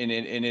interesting. And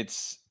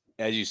it's,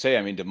 as you say,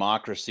 I mean,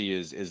 democracy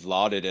is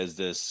lauded as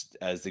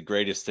the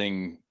greatest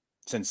thing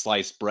since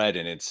sliced bread.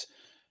 And it's,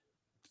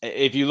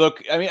 if you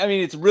look, I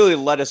mean, it's really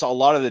led us a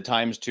lot of the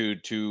times to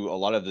a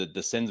lot of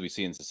the sins we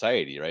see in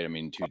society, right? I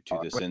mean, to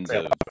the sins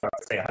of,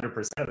 say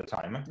 100% of the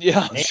time.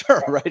 Yeah,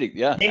 sure, right.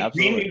 Yeah,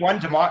 absolutely.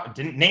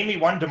 Name me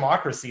one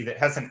democracy that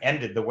hasn't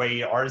ended the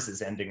way ours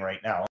is ending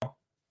right now.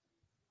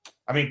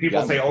 I mean,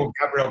 people say, "Oh,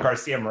 Gabriel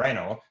Garcia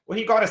Moreno." Well,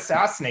 he got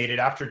assassinated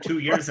after 2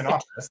 years in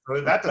office,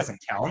 so that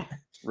doesn't count.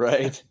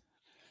 Right.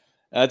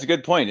 That's a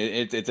good point.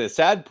 It's a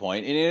sad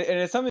point, and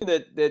it's something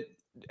that.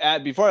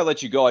 Before I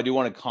let you go, I do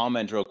want to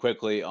comment real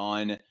quickly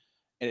on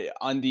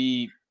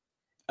the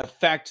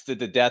effect that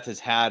the death has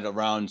had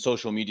around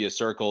social media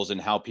circles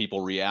and how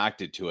people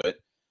reacted to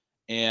it.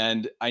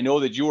 And I know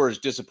that you were as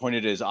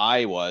disappointed as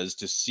I was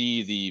to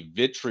see the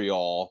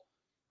vitriol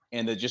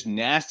and the just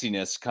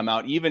nastiness come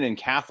out, even in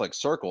Catholic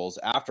circles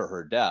after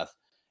her death.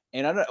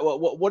 And I don't,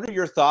 what are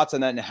your thoughts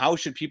on that, and how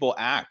should people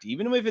act,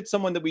 even if it's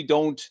someone that we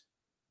don't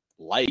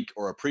like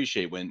or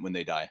appreciate when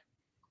they die?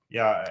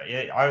 Yeah,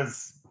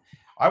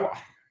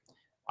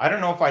 I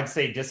don't know if I'd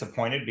say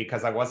disappointed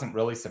because I wasn't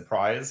really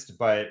surprised,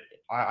 but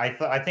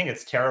I think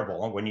it's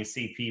terrible when you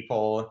see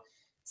people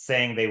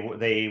saying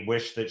they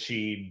wish that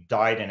she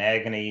died in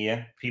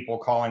agony, people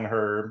calling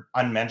her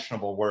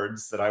unmentionable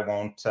words that I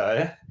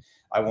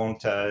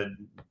won't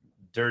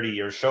dirty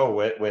your show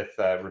with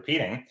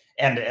repeating.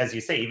 And as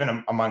you say,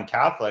 even among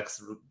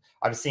Catholics,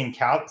 I've seen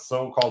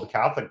so-called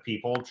Catholic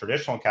people,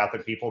 traditional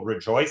Catholic people,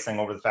 rejoicing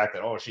over the fact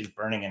that, oh, she's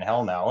burning in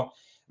hell now.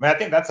 I mean, I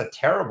think that's a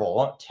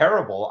terrible,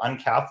 terrible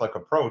un-Catholic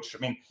approach. I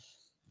mean,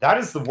 that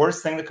is the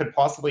worst thing that could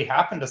possibly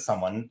happen to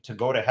someone, to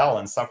go to hell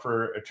and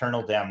suffer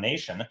eternal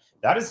damnation.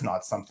 That is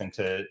not something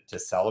to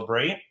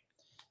celebrate.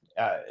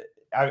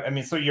 I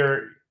mean,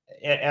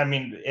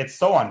 it's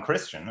so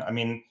un-Christian. I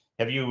mean,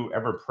 have you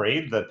ever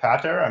prayed the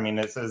Pater? I mean,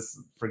 it says,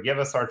 forgive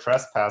us our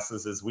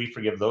trespasses as we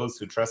forgive those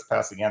who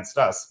trespass against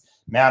us.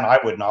 Man, I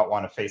would not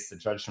want to face the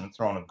judgment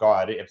throne of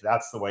God if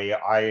that's the way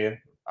I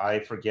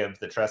forgive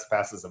the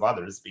trespasses of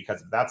others,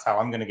 because if that's how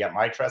I'm going to get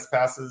my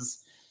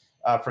trespasses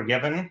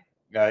forgiven,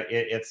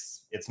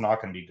 it's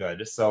not going to be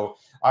good. So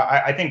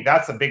I think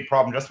that's a big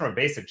problem just from a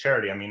basic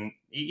charity. I mean,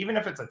 even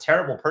if it's a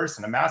terrible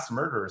person, a mass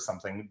murderer or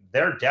something,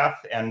 their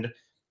death and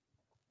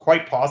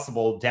quite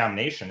possible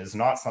damnation is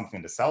not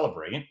something to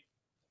celebrate.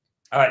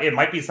 It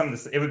might be something.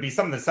 It would be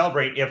something to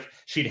celebrate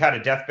if she'd had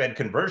a deathbed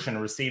conversion,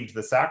 received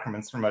the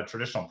sacraments from a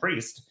traditional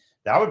priest.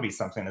 That would be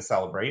something to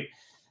celebrate.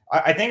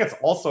 I think it's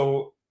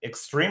also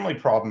extremely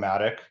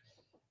problematic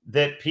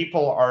that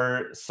people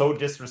are so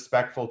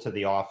disrespectful to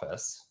the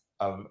office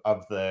of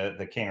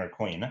the king or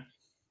queen,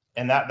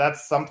 and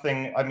that's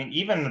something. I mean,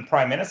 even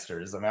prime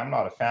ministers. I mean, I'm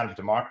not a fan of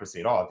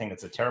democracy at all. I think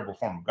it's a terrible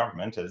form of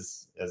government,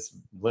 as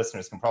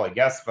listeners can probably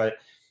guess. But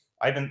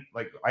I've been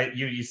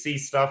you see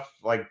stuff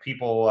like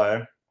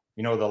people.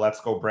 The Let's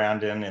Go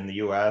Brandon in the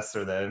U.S.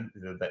 or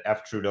the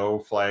F Trudeau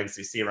flags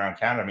you see around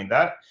Canada. I mean,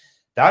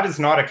 that is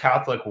not a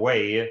Catholic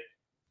way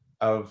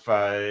of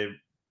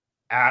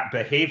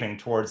behaving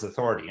towards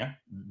authority.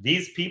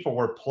 These people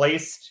were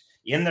placed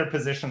in their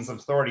positions of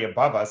authority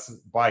above us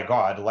by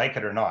God, like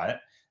it or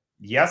not.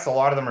 Yes, a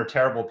lot of them are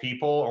terrible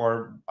people,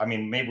 or I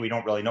mean, maybe we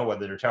don't really know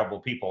whether they're terrible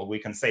people. We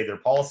can say their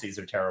policies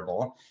are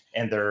terrible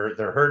and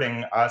they're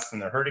hurting us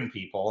and they're hurting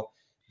people,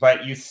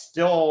 but you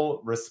still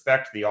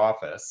respect the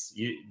office.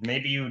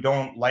 Maybe you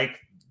don't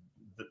like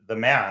the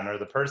man or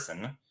the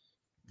person,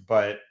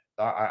 but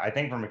I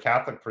think from a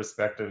Catholic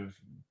perspective,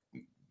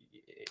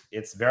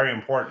 it's very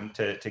important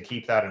to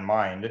keep that in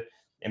mind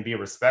and be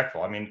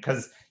respectful. I mean,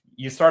 because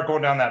you start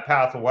going down that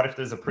path. Well, what if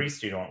there's a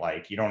priest you don't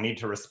like? You don't need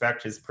to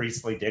respect his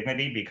priestly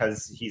dignity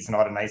because he's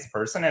not a nice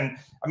person. And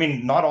I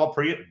mean, not all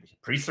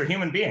priests are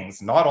human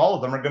beings. Not all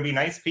of them are going to be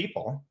nice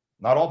people.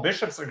 Not all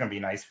bishops are going to be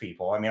nice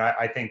people. I mean,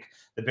 I think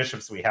the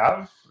bishops we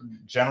have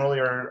generally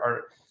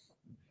are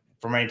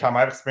from any time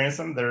I've experienced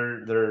them,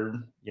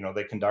 they're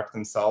they conduct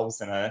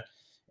themselves in a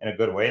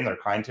good way and they're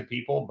kind to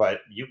people.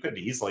 But you could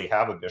easily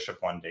have a bishop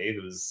one day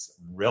who's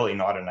really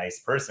not a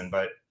nice person,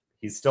 but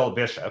he's still a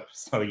bishop.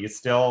 So you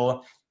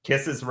still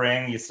kiss his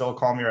ring, you still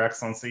call him your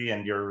excellency,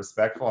 and you're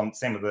respectful. And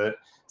same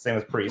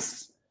with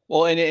priests.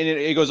 Well, and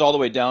it goes all the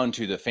way down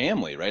to the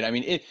family, right? I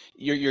mean,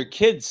 your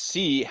kids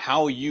see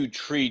how you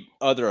treat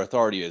other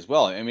authority as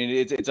well. I mean,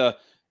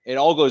 it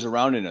all goes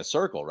around in a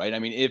circle, right? I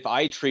mean, if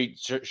I treat,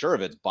 sure,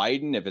 if it's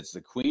Biden, if it's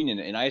the Queen,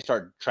 and I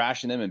start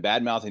trashing them and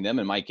bad mouthing them,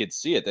 and my kids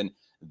see it, then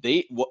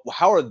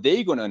how are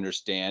they going to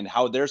understand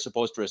how they're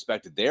supposed to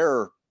respect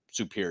their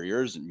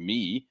superiors,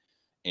 me,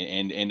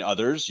 and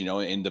others,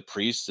 and the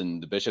priests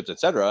and the bishops,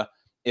 etc.,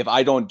 if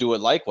I don't do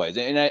it likewise?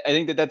 And I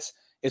think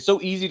it's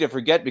so easy to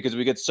forget because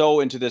we get so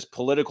into this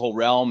political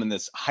realm and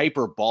this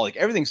hyperbolic.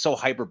 Everything's so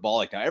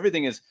hyperbolic now.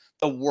 Everything is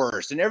the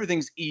worst and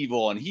everything's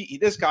evil. And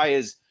this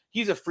guy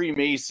he's a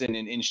Freemason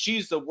and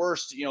she's the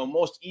worst,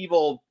 most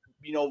evil,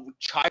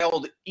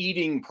 child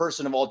eating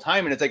person of all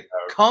time. And it's like,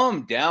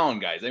 calm down,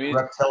 guys. I mean,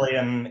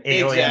 reptilian,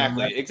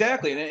 alien.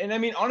 Exactly. And I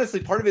mean,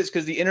 honestly, part of it is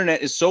because the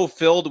internet is so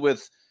filled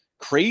with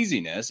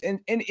craziness.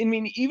 And I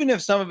mean, even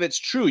if some of it's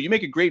true, you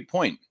make a great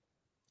point.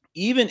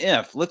 Even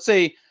if, let's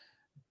say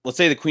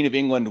the Queen of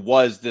England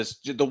was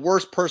the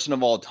worst person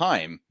of all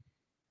time,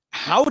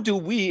 how do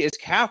we as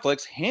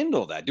Catholics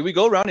handle that? Do we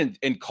go around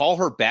and call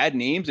her bad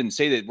names and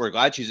say that we're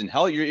glad she's in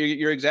hell?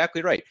 You're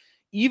exactly right.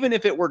 Even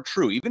if it were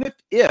true, even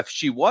if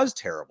she was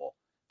terrible,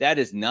 that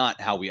is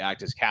not how we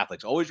act as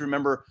Catholics. Always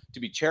remember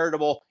to be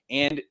charitable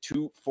and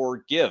to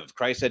forgive.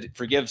 Christ said,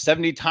 forgive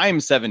 70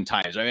 times, 7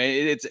 times. I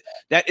mean,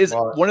 that is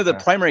one of the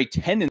primary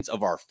tenets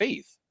of our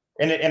faith.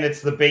 And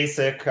it's the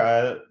basic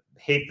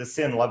hate the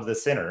sin, love the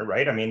sinner,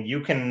 right? I mean,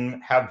 you can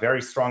have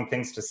very strong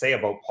things to say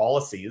about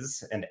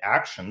policies and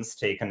actions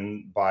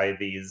taken by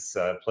these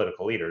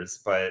political leaders,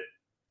 but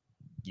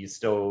you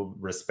still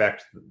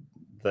respect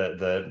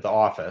the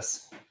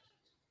office.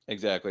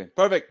 Exactly.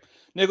 Perfect.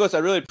 Nicholas, I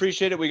really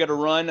appreciate it. We got to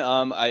run.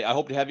 I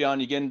hope to have you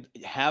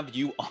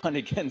on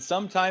again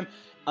sometime.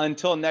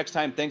 Until next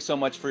time, thanks so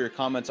much for your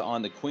comments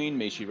on the Queen.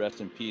 May she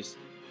rest in peace.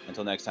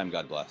 Until next time,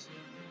 God bless.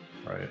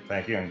 All right.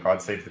 Thank you. And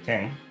God save the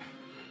King.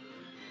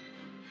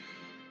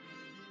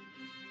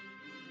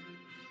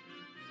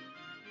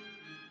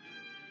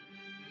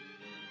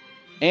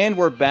 And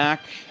we're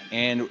back,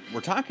 and we're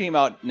talking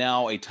about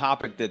now a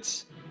topic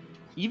that's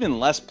even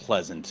less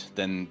pleasant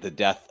than the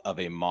death of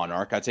a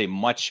monarch. I'd say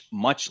much,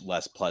 much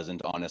less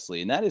pleasant,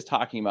 honestly. And that is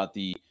talking about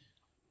the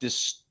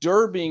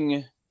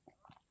disturbing,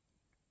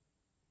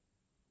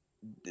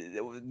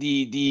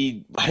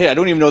 I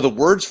don't even know the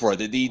words for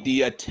it,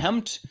 the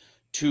attempt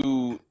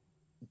to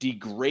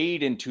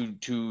degrade and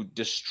to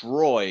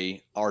destroy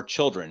our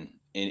children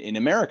in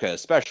America,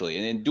 especially,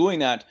 and in doing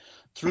that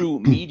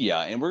through media.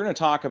 And we're going to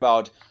talk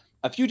about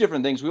a few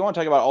different things. We want to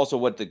talk about also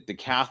what the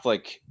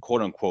Catholic,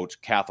 quote unquote,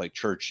 Catholic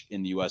Church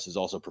in the U.S. is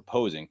also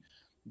proposing.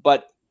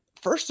 But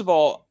first of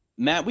all,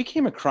 Matt, we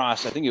came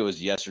across, I think it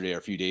was yesterday or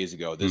a few days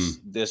ago, this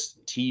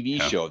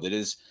TV show that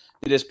is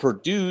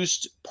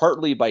produced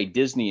partly by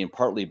Disney and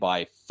partly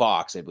by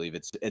Fox. I believe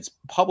it's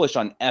published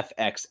on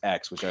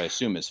FXX, which I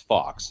assume is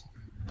Fox.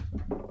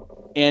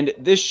 And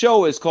this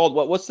show is called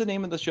what's the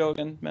name of the show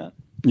again, Matt?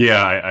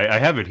 Yeah, I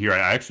have it here. I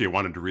actually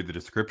wanted to read the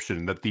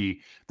description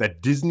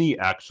that Disney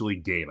actually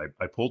gave.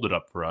 I pulled it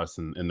up for us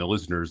and the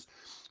listeners.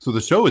 So the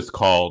show is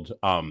called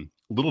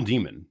Little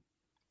Demon.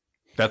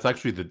 That's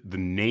actually the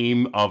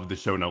name of the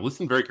show. Now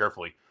listen very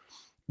carefully.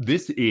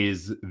 This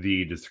is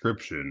the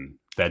description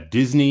that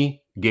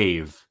Disney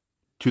gave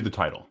to the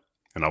title.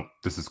 And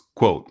this is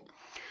quote,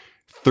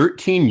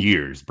 13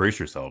 years, brace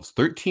yourselves,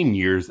 13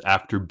 years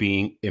after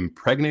being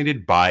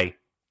impregnated by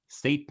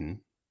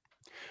Satan,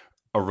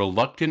 a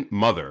reluctant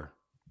mother,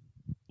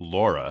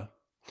 Laura,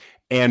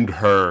 and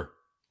her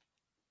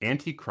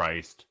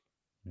Antichrist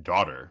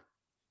daughter,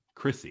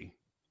 Chrissy,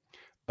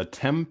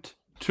 attempt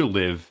to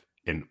live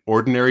an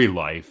ordinary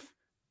life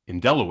in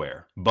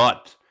Delaware,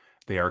 but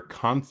they are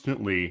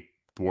constantly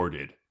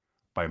thwarted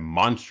by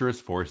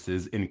monstrous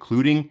forces,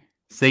 including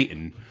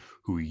Satan,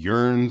 who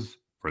yearns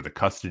for the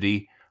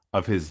custody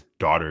of his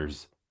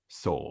daughter's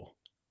soul.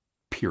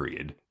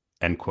 Period.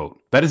 End quote.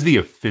 That is the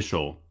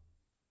official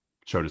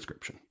show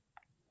description.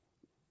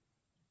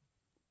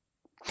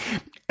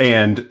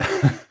 And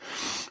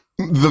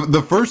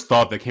the first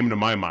thought that came to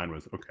my mind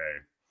was, okay,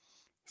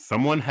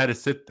 someone had to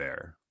sit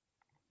there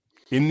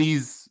in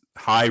these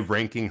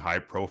high-ranking,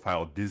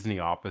 high-profile Disney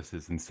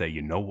offices and say,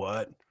 you know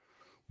what?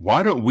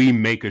 Why don't we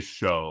make a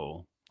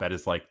show that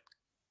is like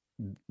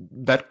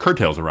that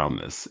curtails around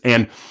this?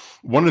 And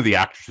one of the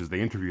actresses,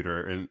 they interviewed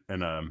her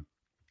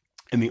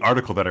in the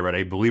article that I read.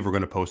 I believe we're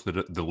going to post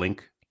the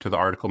link to the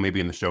article, maybe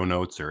in the show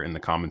notes or in the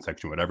comment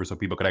section, whatever, so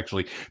people could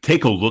actually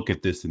take a look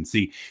at this and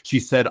see. She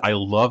said, I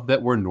love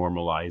that we're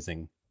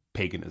normalizing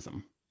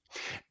paganism.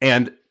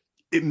 And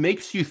it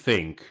makes you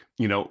think,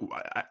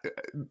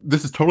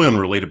 this is totally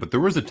unrelated, but there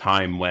was a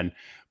time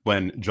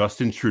when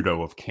Justin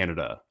Trudeau of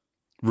Canada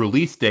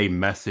released a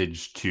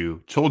message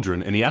to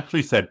children, and he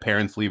actually said,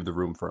 parents, leave the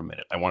room for a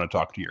minute. I want to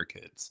talk to your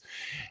kids.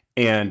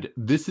 And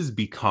this has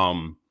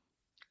become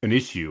an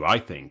issue, I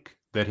think,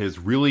 that has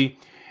really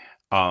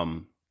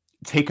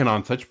taken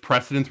on such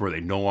precedence where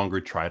they no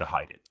longer try to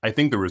hide it. I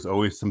think there was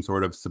always some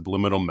sort of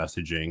subliminal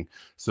messaging,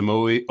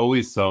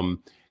 always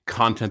some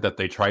content that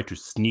they try to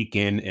sneak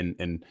in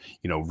and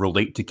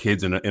relate to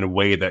kids in a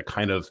way that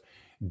kind of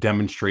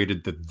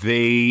demonstrated that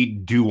they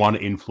do want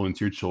to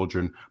influence your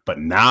children. But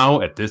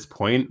now at this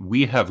point,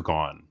 we have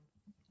gone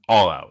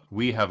all out.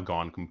 We have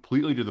gone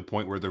completely to the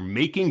point where they're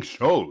making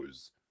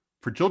shows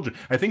for children.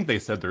 I think they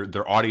said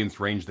their audience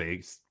range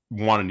they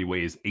want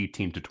anyway is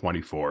 18 to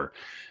 24,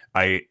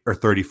 or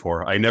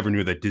 34. I never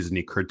knew that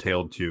Disney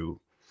curtailed to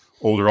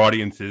older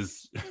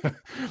audiences,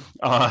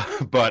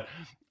 but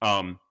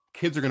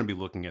kids are going to be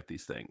looking at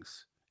these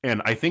things. And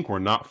I think we're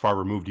not far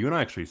removed. You and I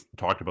actually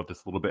talked about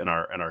this a little bit in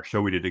our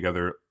show we did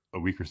together a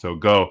week or so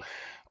ago.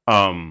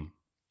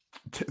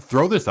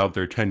 Throw this out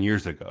there 10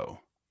 years ago,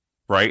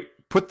 right?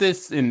 Put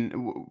this in,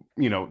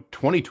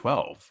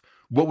 2012.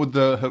 What would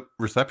the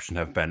reception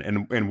have been?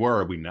 And where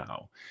are we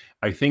now?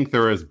 I think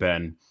there has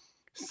been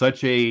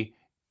such a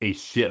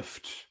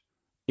shift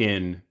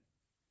in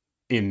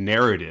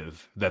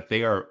narrative that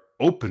they are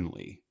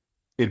openly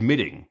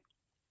admitting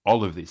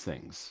all of these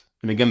things.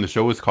 And again, the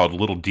show is called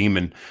Little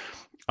Demon.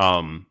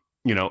 And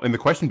the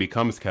question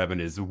becomes, Kevin,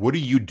 is what do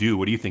you do?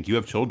 What do you think? You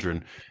have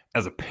children.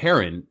 As a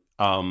parent,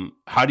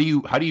 how do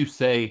you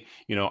say,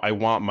 I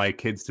want my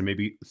kids to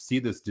maybe see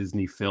this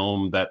Disney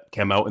film that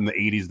came out in the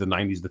 80s, the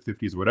 90s, the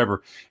 50s,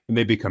 whatever, and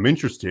they become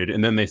interested,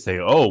 and then they say,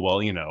 oh,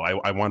 well,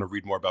 I want to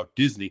read more about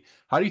Disney.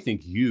 How do you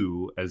think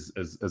you, as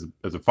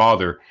a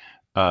father,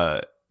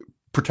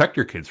 protect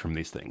your kids from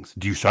these things?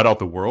 Do you shut out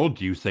the world?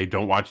 Do you say,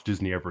 don't watch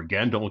Disney ever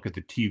again? Don't look at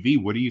the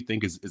TV? What do you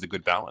think is a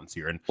good balance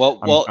here? And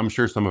I'm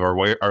sure some of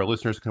our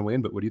listeners can weigh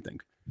in, but what do you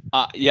think?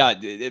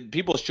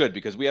 People should,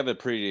 because we have a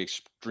pretty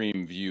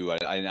extreme view.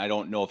 I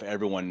don't know if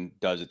everyone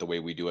does it the way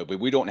we do it, but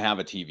we don't have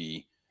a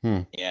TV,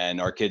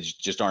 and our kids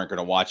just aren't going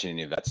to watch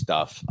any of that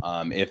stuff.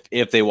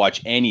 If they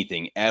watch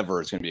anything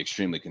ever, it's going to be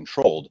extremely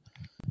controlled.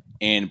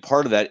 And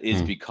part of that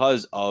is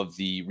because of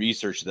the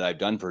research that I've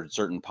done for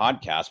certain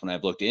podcasts. When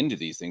I've looked into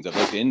these things, I've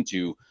looked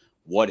into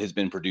what has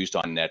been produced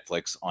on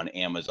Netflix, on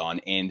Amazon,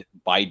 and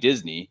by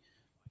Disney.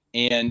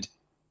 And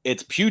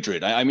it's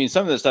putrid. I mean,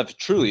 some of the stuff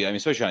truly,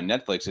 especially on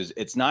Netflix,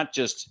 it's not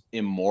just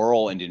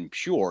immoral and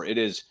impure. It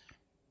is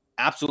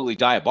absolutely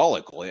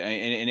diabolical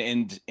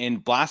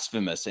and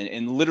blasphemous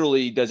and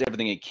literally does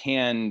everything it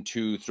can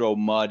to throw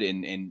mud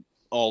and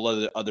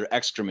all other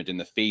excrement in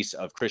the face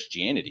of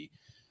Christianity.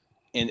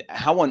 And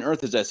how on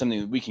earth is that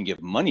something that we can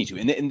give money to?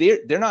 And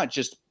they're not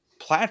just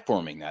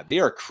platforming that; they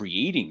are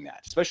creating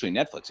that, especially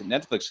Netflix. And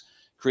Netflix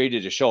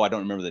created a show. I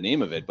don't remember the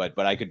name of it,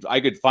 but I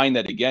could find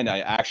that again. I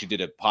actually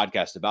did a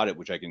podcast about it,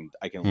 which I can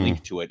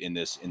link to it in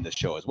this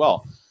show as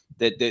well.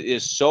 That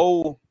is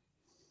so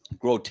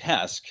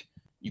grotesque,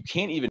 you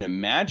can't even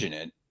imagine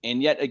it.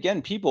 And yet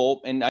again,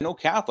 people, and I know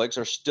Catholics,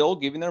 are still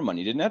giving their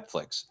money to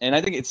Netflix. And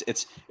I think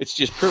it's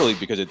just purely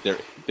because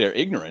they're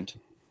ignorant.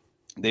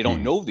 They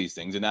don't know these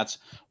things. And that's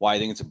why I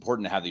think it's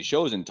important to have these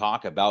shows and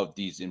talk about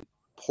these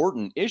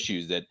important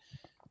issues that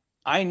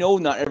I know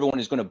not everyone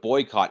is going to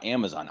boycott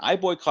Amazon. I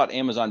boycott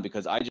Amazon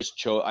because I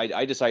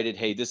decided,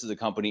 hey, this is a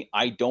company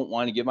I don't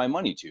want to give my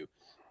money to.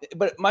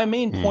 But my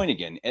main point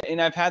again,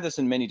 and I've had this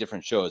in many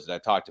different shows that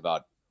I've talked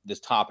about this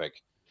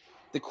topic.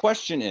 The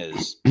question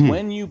is,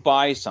 when you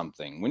buy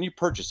something, when you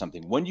purchase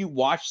something, when you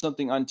watch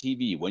something on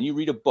TV, when you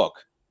read a book,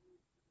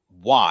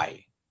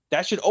 why?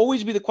 That should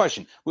always be the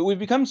question. We've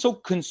become so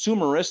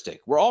consumeristic.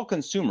 We're all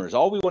consumers.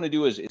 All we want to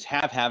do is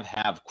have,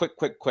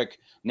 quick,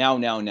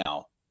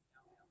 now.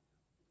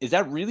 Is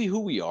that really who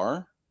we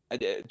are?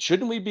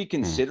 Shouldn't we be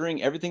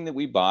considering everything that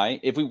we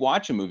buy? If we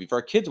watch a movie, if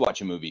our kids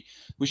watch a movie,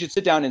 we should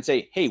sit down and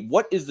say, hey,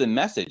 what is the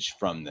message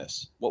from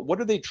this? What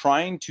are they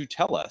trying to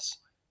tell us?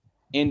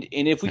 And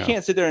if we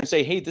can't sit there and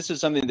say, hey, this is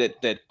something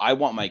that I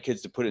want my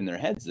kids to put in their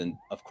heads, then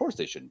of course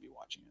they shouldn't be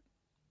watching it.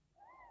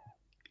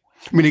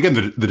 I mean,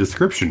 again, the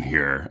description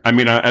here. I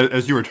mean,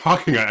 as you were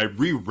talking, I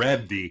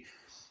reread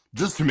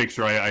just to make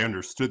sure I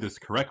understood this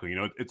correctly.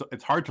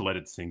 It's hard to let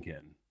it sink in.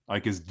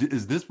 Like, is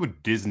this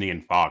what Disney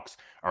and Fox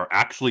are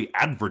actually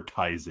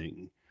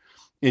advertising?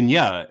 And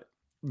yeah,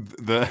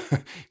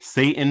 the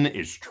Satan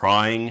is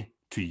trying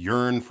to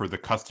yearn for the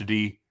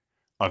custody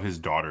of his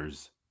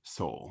daughter's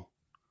soul.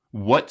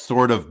 What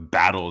sort of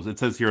battles? It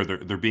says here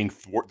they're being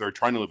they're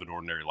trying to live an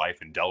ordinary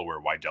life in Delaware.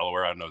 Why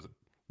Delaware? I don't know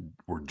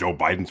where Joe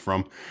Biden's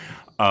from.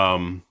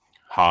 Ha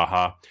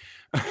ha.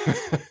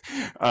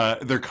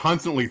 They're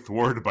constantly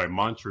thwarted by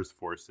monstrous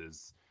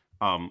forces.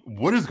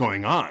 What is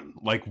going on?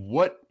 Like,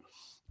 what?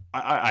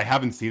 I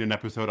haven't seen an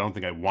episode. I don't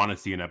think I want to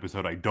see an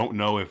episode. I don't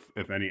know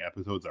if any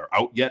episodes are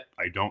out yet.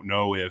 I don't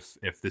know if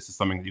this is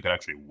something that you could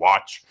actually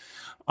watch.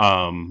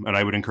 And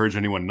I would encourage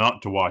anyone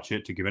not to watch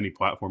it, to give any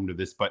platform to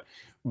this. But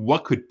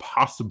what could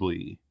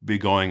possibly be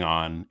going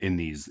on in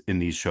these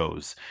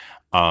shows?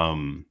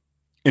 And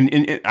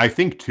I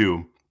think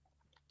too,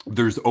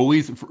 there's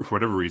always, for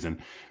whatever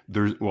reason,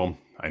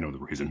 I know the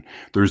reason.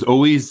 There's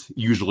always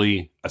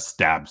usually a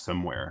stab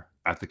somewhere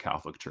at the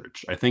Catholic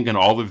Church. I think in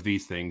all of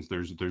these things,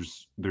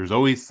 there's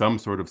always some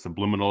sort of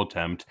subliminal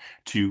attempt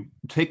to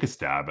take a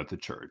stab at the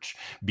church,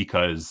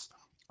 because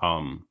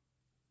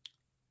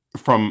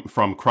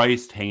from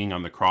Christ hanging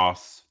on the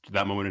cross to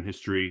that moment in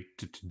history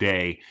to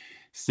today,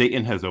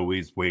 Satan has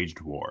always waged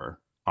war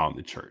on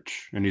the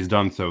church, and he's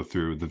done so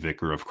through the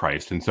vicar of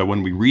Christ. And so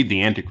when we read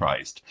the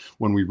Antichrist,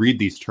 when we read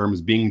these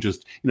terms being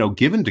just,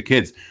 given to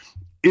kids,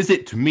 is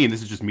it, to me, and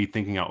this is just me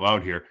thinking out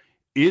loud here,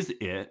 is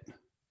it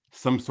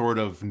some sort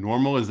of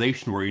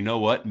normalization where, you know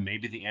what,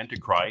 maybe the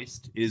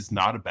Antichrist is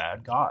not a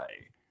bad guy.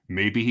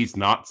 Maybe he's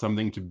not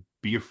something to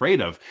be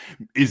afraid of.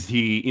 Is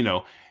he,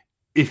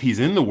 if he's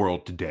in the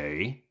world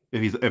today,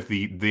 if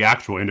the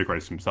actual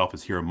Antichrist himself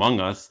is here among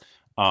us,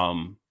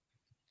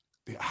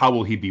 how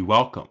will he be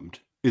welcomed?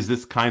 Is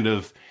this kind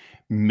of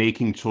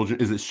making children,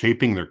 is it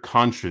shaping their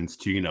conscience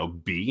to,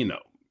 be,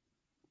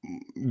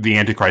 the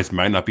Antichrist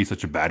might not be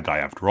such a bad guy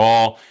after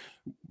all.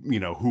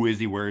 Who is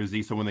he? Where is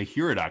he? So when they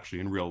hear it actually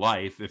in real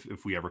life,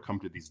 if we ever come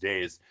to these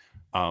days,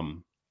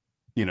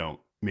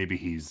 maybe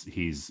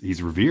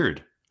he's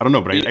revered. I don't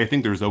know, but I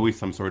think there's always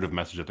some sort of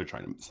message that they're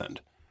trying to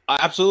send.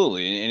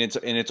 Absolutely,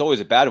 and it's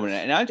always a bad one.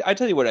 And I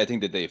tell you what I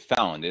think that they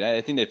found, and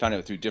I think they found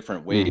it through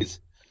different ways,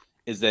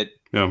 is that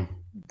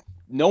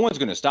no one's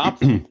going to stop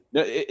them.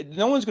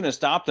 No one's going to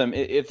stop them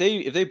if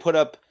they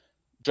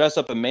dress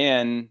up a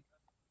man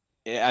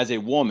as a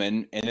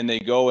woman, and then they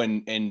go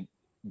and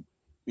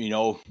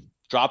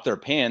drop their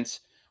pants.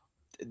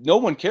 No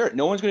one cares.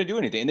 No one's going to do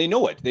anything, and they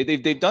know it.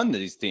 They've done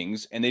these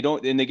things, and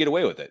they get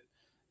away with it.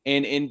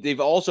 And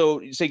they've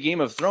also, say, Game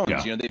of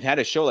Thrones. They've had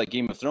a show like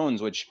Game of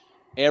Thrones, which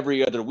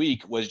every other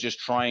week was just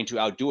trying to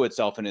outdo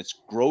itself in its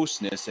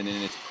grossness and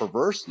in its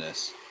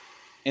perverseness,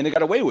 and they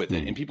got away with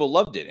it, and people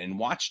loved it and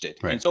watched it.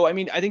 Right. And so, I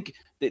mean, I think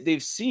that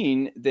they've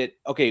seen that,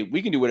 okay,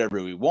 we can do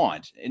whatever we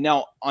want. And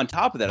now, on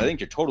top of that, I think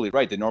you're totally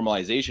right, the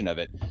normalization of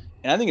it.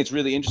 And I think it's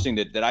really interesting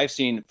that I've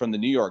seen from the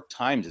New York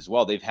Times as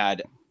well. They've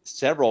had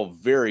several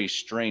very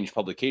strange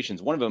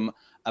publications. One of them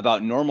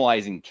about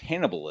normalizing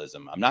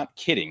cannibalism. I'm not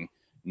kidding.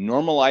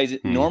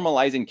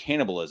 Normalizing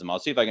cannibalism. I'll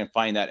see if I can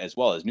find that as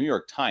well as New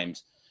York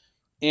Times.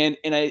 And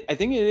I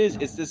think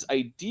it's this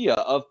idea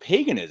of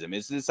paganism.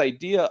 It's this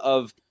idea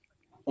of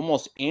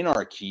almost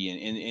anarchy,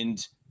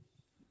 and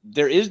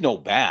there is no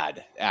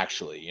bad,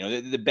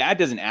 actually. The bad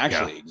doesn't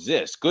actually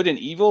exist. Good and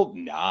evil,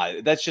 nah,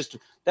 that's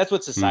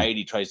what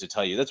society tries to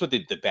tell you. That's what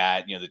the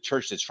bad, the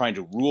church that's trying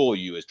to rule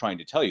you is trying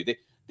to tell you.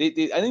 I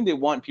think they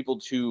want people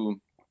to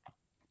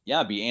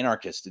be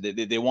anarchists.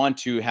 They want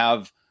to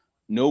have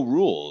no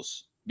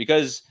rules,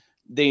 because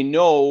they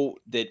know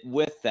that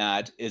with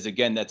that is,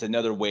 again, that's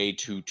another way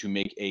to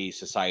make a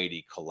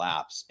society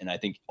collapse. And I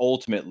think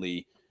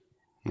ultimately,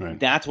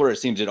 that's where it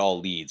seems it all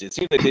leads. It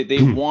seems like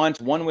they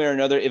want, one way or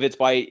another, if it's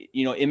by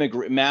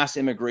mass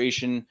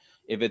immigration,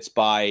 if it's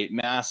by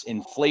mass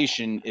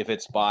inflation, if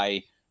it's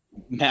by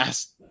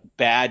mass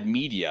bad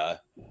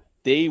media,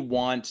 they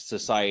want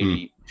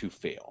society to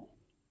fail.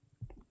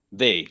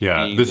 This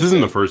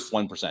isn't the first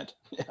 1%.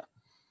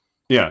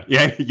 Yeah.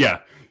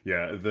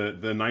 The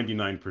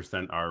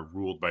 99% are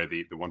ruled by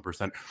the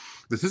 1%.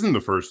 This isn't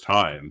the first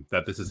time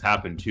that this has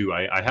happened too.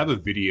 I have a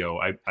video.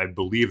 I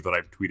believe that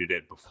I've tweeted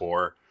it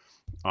before.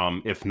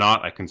 If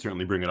not, I can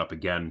certainly bring it up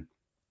again.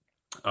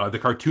 The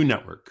Cartoon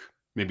Network,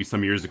 maybe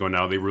some years ago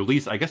now, they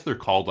released, I guess they're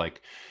called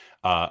like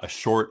a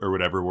short or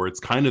whatever, where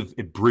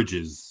it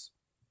bridges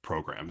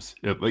programs.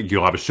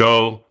 You'll have a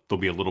show,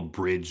 there'll be a little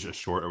bridge, a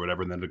short or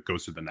whatever, and then it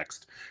goes to the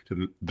next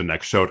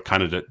show,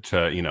 kind of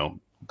to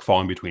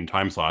fall in between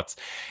time slots.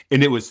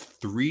 And it was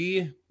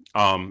 3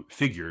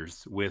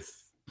 figures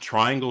with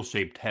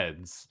triangle-shaped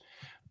heads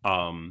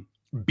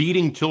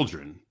beating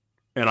children.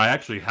 And I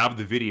actually have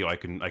the video. I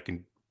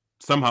can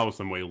somehow,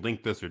 some way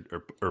link this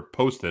or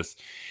post this.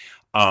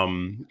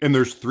 And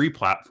there's 3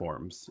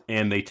 platforms,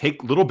 and they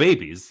take little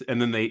babies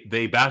and then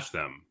they bash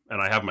them.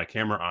 And I have my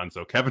camera on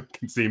so Kevin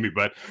can see me,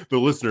 but the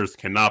listeners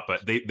cannot.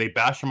 But they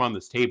bash them on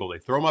this table. They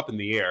throw them up in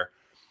the air,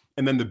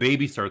 and then the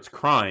baby starts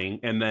crying,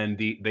 and then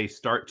they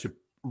start to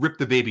rip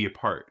the baby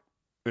apart.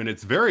 And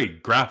it's very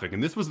graphic.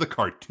 And this was the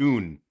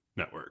Cartoon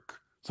Network.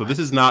 So this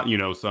is not,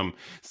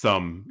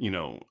 some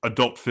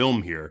adult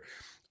film here.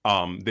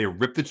 They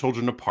rip the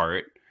children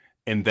apart.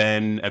 And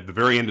then at the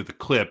very end of the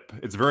clip,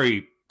 it's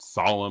very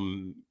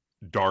solemn,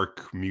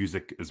 dark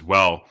music as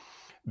well.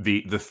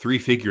 The three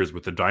figures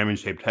with the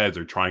diamond-shaped heads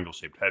or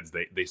triangle-shaped heads,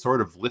 they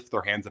sort of lift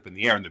their hands up in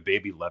the air, and the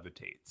baby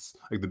levitates.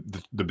 Like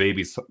the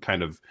babies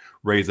kind of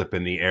raise up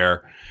in the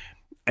air.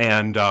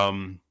 And I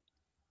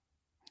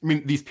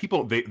mean, these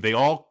people, they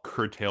all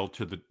curtail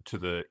to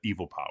the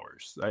evil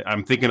powers.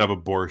 I'm thinking of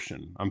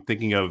abortion. I'm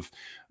thinking of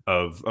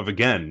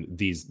again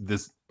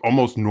this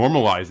almost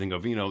normalizing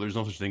of, there's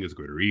no such thing as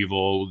good or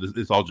evil.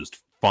 It's all just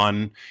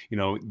fun.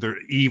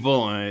 They're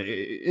evil.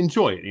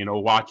 Enjoy it.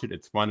 Watch it.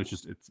 It's fun.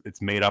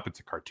 It's made up. It's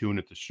a cartoon.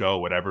 It's a show.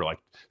 Whatever. Like,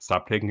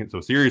 stop taking it so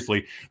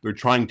seriously. They're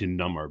trying to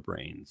numb our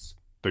brains.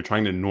 They're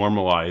trying to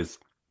normalize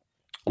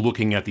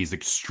looking at these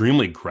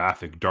extremely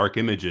graphic, dark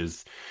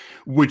images,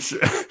 which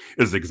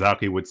is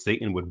exactly what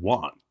Satan would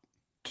want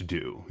to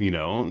do.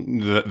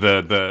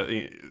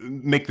 The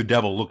make the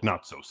devil look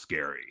not so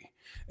scary.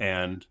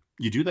 And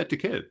you do that to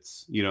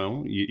kids.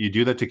 You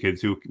do that to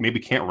kids who maybe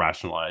can't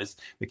rationalize,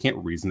 they can't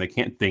reason, they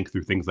can't think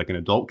through things like an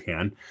adult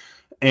can,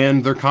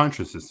 and their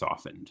conscience is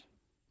softened.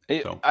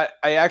 I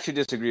actually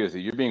disagree with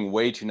you. You're being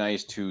way too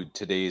nice to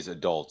today's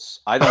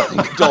adults. I don't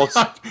think adults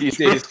these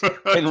days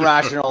can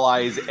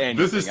rationalize anything.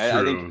 This is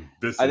true.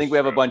 I think we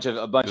have a bunch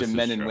of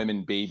men and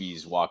women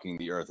babies walking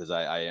the earth, as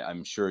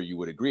I'm sure you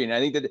would agree. And I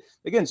think that,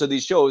 again, so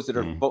these shows that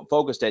are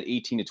focused at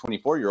 18 to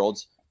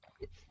 24-year-olds,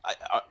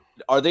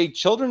 are they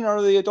children or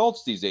are they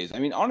adults these days? I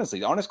mean, honestly,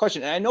 the honest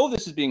question, and I know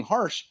this is being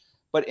harsh,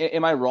 but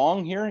am I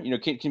wrong here?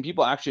 Can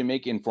people actually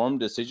make informed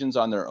decisions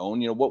on their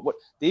own? What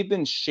they've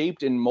been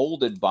shaped and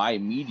molded by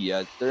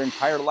media their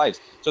entire lives.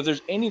 So if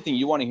there's anything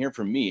you want to hear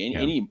from me,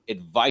 any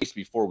advice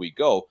before we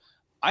go,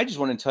 I just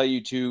want to tell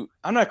you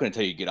I'm not going to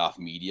tell you to get off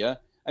media.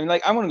 I mean,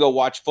 like, I'm going to go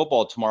watch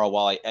football tomorrow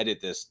while I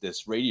edit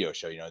this radio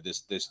show,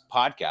 this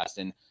podcast,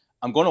 and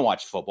I'm going to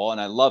watch football and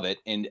I love it.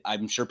 And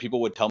I'm sure people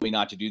would tell me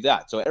not to do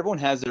that. So everyone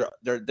has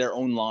their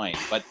own line.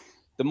 But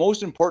the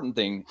most important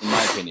thing, in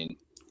my opinion,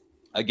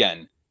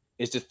 again,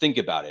 is to think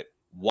about it.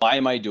 Why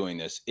am I doing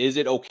this? Is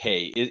it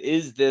okay?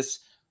 Is this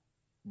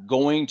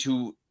going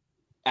to,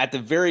 at the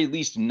very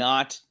least,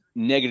 not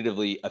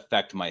negatively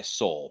affect my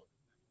soul?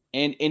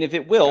 And if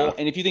it will,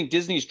 and if you think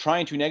Disney's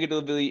trying to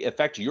negatively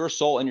affect your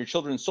soul and your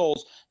children's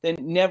souls, then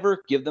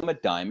never give them a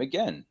dime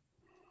again.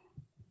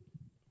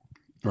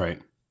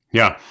 Right.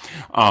 Yeah.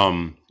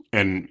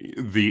 And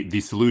the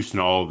solution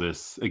to all of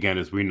this, again,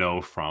 as we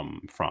know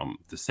from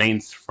the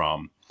saints,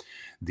 from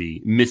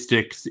the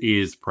mystics,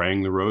 is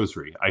praying the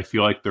rosary. I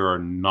feel like there are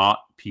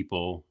not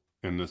people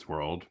in this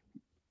world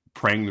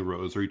praying the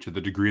rosary to the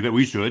degree that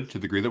we should, to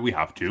the degree that we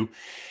have to.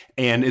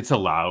 And it's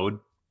allowed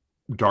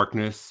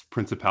darkness,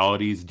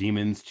 principalities,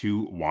 demons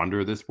to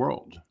wander this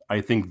world. I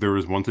think there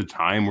was once a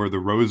time where the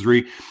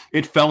rosary,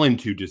 it fell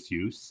into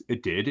disuse.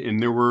 It did. And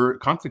there were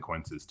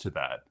consequences to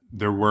that.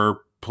 There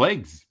were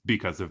plagues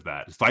because of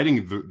that,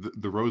 citing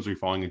the rosary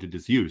falling into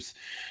disuse.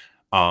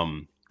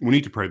 We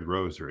need to pray the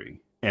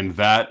rosary. And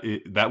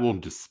that will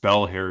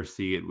dispel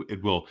heresy.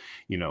 It will,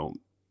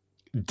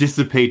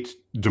 dissipate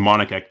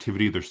demonic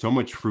activity. There's so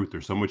much fruit.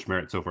 There's so much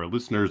merit. So if our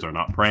listeners are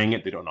not praying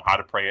it, they don't know how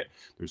to pray it,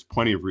 there's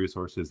plenty of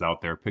resources out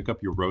there. Pick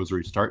up your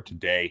rosary, start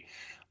today,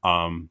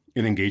 and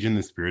engage in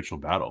the spiritual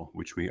battle,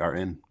 which we are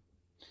in.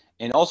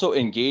 And also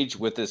engage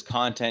with this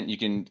content. You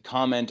can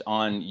comment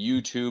on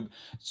YouTube,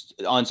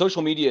 on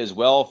social media as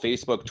well,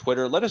 Facebook,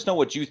 Twitter. Let us know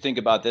what you think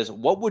about this.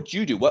 What would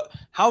you do?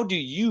 How do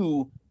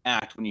you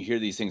act when you hear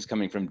these things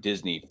coming from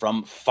Disney,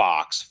 from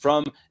Fox,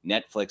 from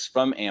Netflix,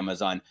 from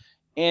Amazon?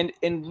 And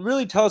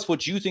really tell us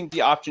what you think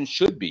the option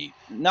should be.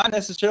 Not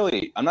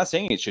necessarily, I'm not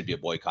saying it should be a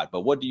boycott,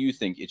 but what do you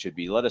think it should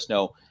be? Let us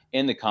know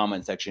in the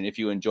comment section. If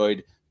you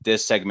enjoyed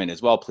this segment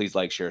as well, please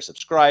like, share,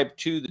 subscribe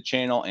to the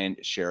channel,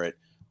 and share it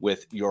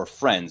with your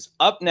friends.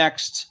 Up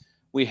next,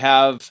 we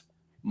have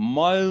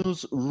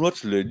Miles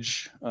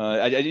Rutledge.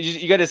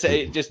 You got to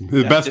say just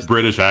the best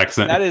British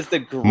accent. That is the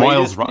greatest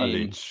Miles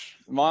Rutledge.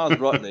 Miles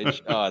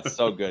Rutledge. Oh, it's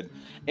so good.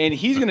 And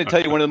he's going to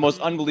tell you one of the most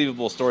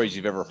unbelievable stories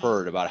you've ever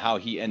heard about how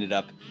he ended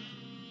up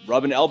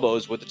rubbing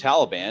elbows with the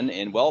Taliban.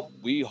 And, well,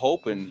 we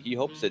hope, and he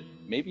hopes that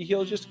maybe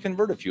he'll just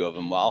convert a few of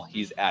them while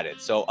he's at it.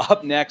 So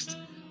up next,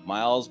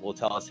 Miles will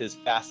tell us his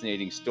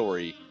fascinating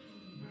story.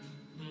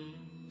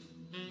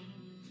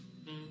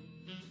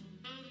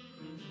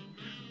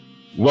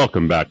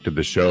 Welcome back to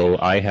the show.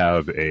 I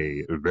have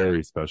a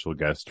very special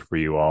guest for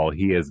you all.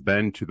 He has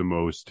been to the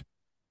most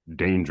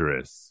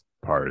dangerous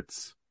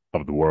parts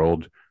of the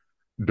world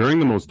during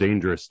the most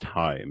dangerous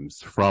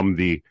times, from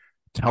the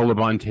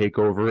Taliban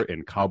takeover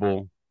in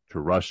Kabul to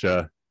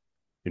Russia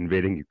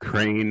invading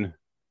Ukraine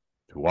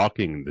to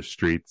walking the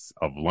streets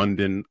of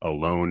London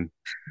alone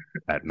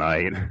at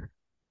night.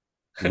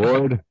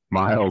 Lord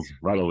Miles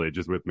Rutledge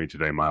is with me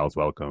today. Miles,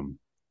 welcome.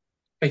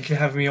 Thank you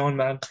for having me on,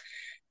 man.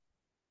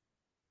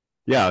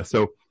 Yeah,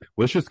 so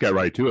let's just get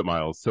right to it,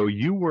 Miles. So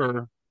you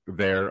were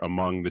there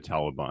among the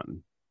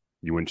Taliban.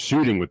 You went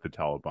shooting with the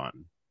Taliban.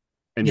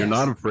 And Yes. you're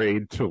not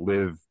afraid to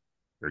live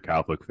your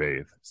Catholic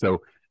faith.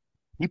 So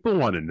people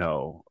want to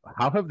know,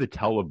 how have the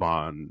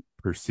Taliban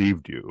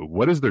perceived you?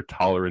 What is their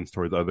tolerance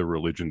towards other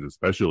religions,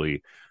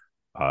 especially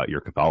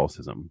your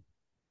Catholicism?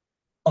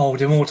 Oh,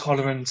 they're more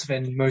tolerant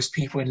than most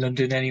people in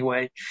London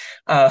anyway.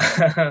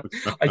 I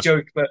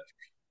joke, but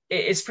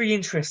it's pretty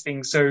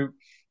interesting. So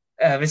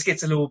this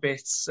gets a little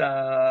bit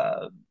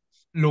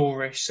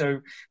lawish. So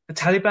the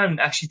Taliban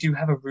actually do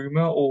have a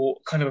rumor or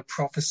kind of a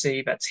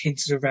prophecy that's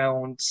hinted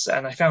around,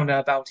 and I found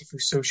out about it through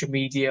social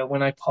media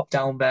when I popped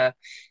down there.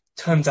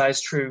 Turns out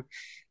it's true.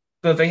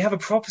 But they have a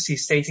prophecy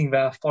stating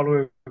that a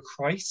follower of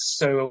Christ,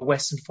 so a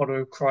Western follower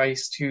of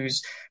Christ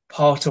who's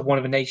part of one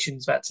of the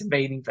nations that's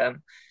invading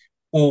them,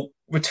 will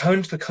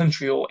return to the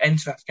country or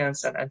enter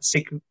Afghanistan and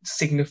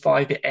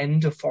signify the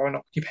end of foreign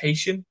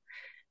occupation.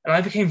 And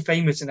I became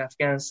famous in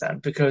Afghanistan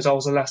because I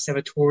was the last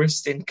ever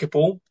tourist in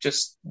Kabul,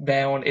 just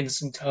there on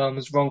innocent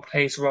terms, wrong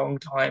place, wrong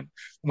time,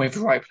 with the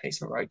right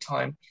place at the right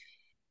time.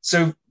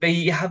 So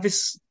they have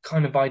this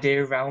kind of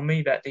idea around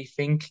me that they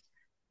think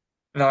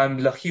that I'm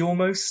lucky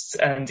almost,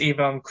 and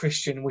either I'm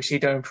Christian, which they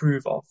don't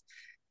approve of.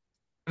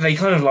 They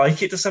kind of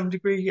like it to some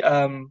degree.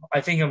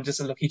 I think I'm just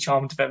a lucky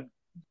charm to them.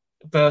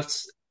 But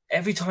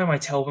every time I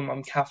tell them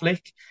I'm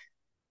Catholic,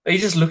 they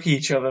just look at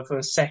each other for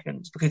a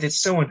second because it's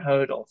so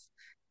unheard of.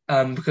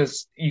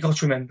 Because you got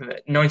to remember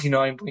that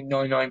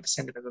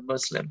 99.99% of them are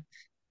Muslim.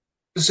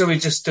 So it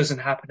just doesn't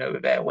happen over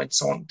there when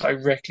someone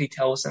directly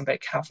tells them they're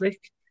Catholic.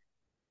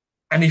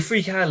 And they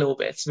freak out a little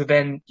bit. But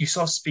then you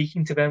start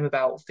speaking to them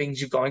about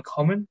things you've got in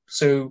common.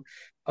 So,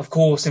 of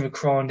course, in the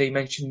Quran, they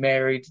mention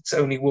Mary. It's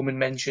only woman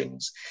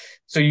mentioned.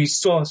 So you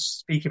start to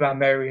speak about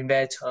Mary in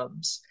their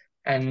terms.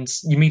 And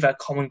you meet that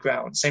common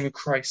ground. Same with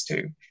Christ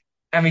too.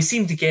 And they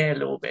seem to get a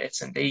little bit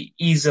and they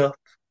ease up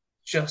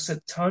just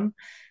a ton.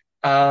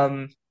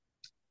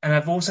 And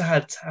I've also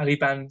had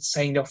Taliban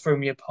saying they'll throw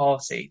me a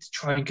party to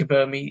trying to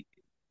convert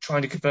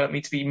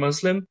me to be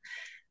Muslim,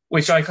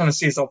 which I kind of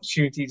see as an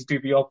opportunity to do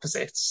the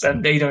opposites.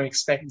 And they don't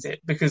expect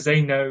it because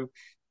they know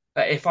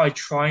that if I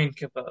try and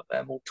convert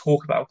them or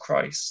talk about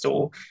Christ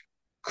or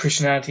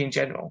Christianity in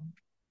general,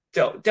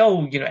 they'll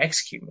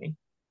execute me.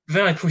 But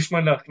then I push my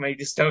luck and they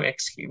just don't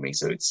execute me.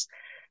 So it's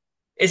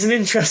an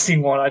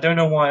interesting one. I don't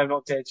know why I'm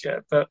not dead yet,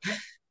 but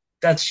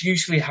that's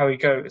usually how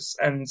it goes.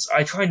 And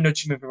I try and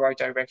nudge them in the right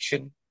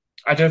direction.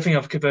 I don't think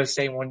I've converted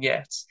anyone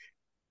yet,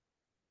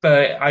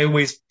 but I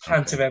always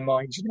plan to their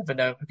mind. You never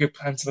know. A good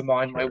plan to their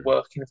mind might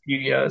work in a few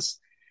years.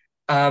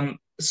 Some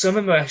of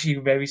them are actually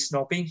very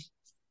snobby.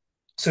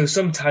 So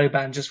some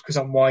Taliban, just because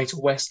I'm white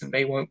or Western,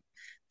 they won't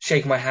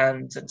shake my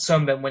hand. And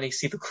some of them, when they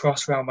see the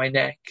cross around my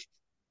neck,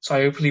 so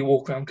I openly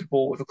walk around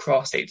Kabul with a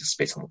cross, they just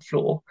spit on the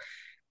floor.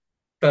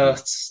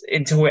 But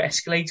until it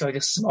escalates, I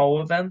just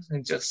smile at them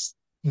and just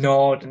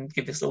nod and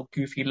give this little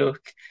goofy look.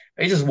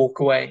 They just walk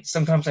away.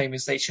 Sometimes I even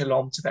say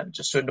shalom to them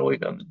just to annoy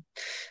them.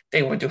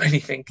 They won't do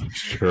anything.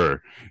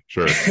 Sure.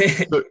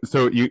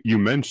 So you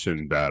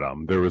mentioned that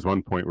there was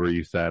one point where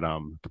you said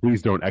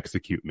please don't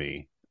execute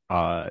me.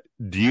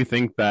 Do you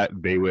think that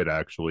they would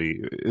actually,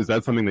 is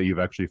that something that you've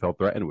actually felt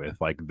threatened with?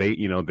 Like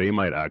they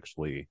might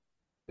actually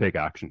take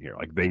action here.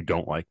 Like they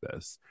don't like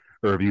this.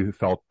 Or have you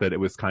felt that it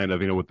was kind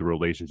of, with the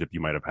relationship you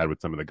might have had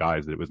with some of the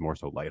guys, that it was more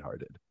so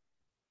lighthearted?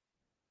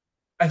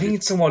 I think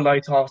it's somewhat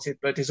light-hearted,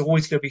 but there's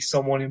always going to be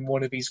someone in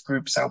one of these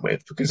groups I'm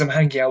with because I'm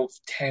hanging out with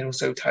 10 or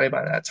so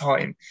Taliban at a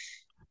time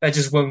that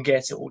just won't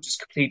get it or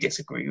just completely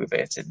disagree with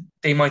it. And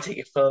they might take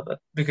it further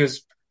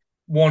because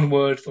one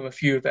word from a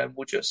few of them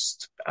will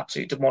just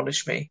absolutely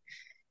demolish me.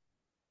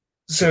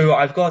 So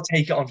I've got to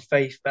take it on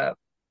faith that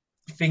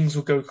things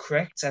will go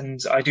correct, and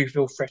I do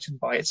feel threatened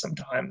by it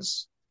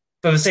sometimes.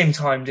 But at the same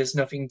time, there's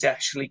nothing to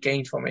actually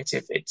gain from it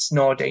if it's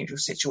not a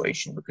dangerous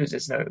situation because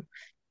there's no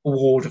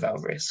reward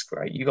without risk,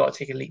 right? You got to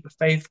take a leap of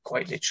faith,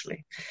 quite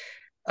literally.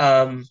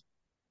 So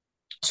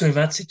in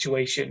that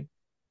situation,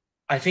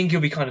 I think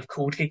you'll be kind of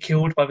cool to get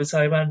killed by the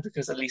Taliban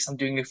because at least I'm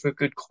doing it for a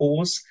good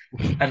cause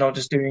and not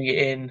just doing it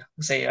in,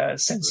 say, a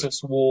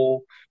senseless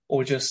war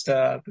or just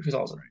because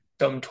I was a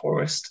dumb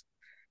tourist.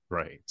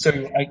 Right. So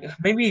I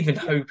maybe even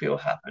hope it'll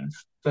happen,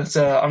 but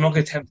I'm not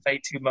going to tempt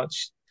fate too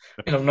much.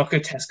 I'm not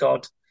going to test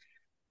God.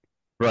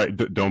 Right.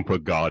 Don't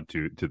put God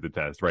to the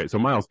test. Right. So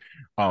Miles,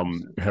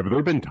 have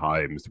there been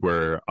times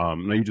where, I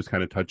know you just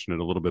kind of touched on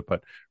it a little bit,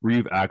 but where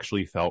you've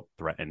actually felt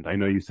threatened? I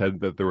know you said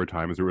that there were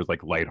times where it was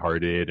like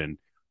lighthearted and,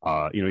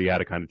 you had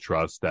to kind of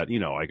trust that,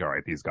 like, all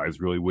right, these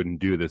guys really wouldn't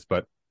do this,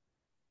 but,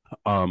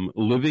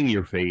 living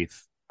your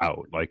faith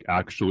out, like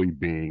actually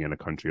being in a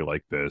country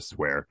like this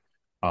where,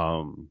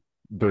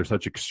 there's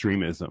such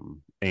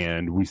extremism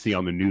and we see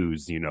on the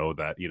news,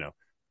 that,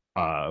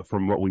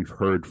 from what we've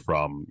heard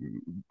from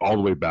all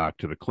the way back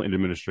to the Clinton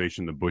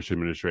administration, the Bush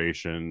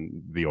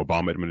administration, the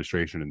Obama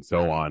administration, and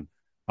so on,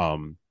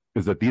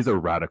 is that these are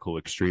radical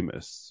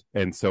extremists.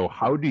 And so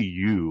how do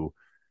you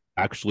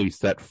actually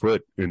set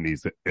foot in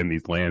these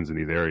lands, in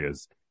these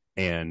areas,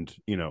 and,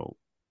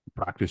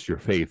 practice your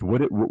faith? What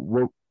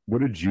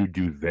did you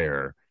do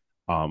there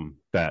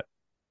that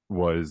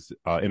was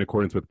in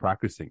accordance with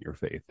practicing your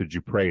faith? Did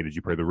you pray? Did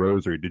you pray the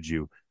rosary? Did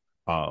you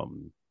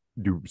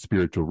do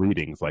spiritual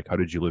readings? Like, how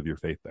did you live your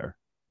faith there?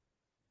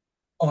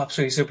 Oh,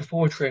 absolutely. So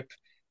before a trip,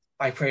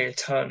 I pray a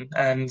ton,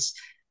 and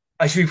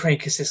I should be praying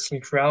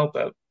consistently throughout,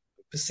 but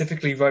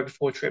specifically right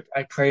before trip,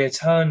 I pray a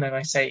ton and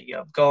I say,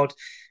 God,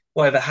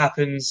 whatever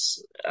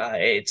happens,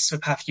 it's the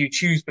path you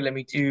choose, but let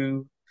me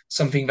do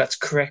something that's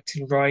correct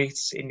and right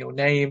in your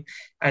name.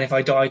 And if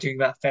I die doing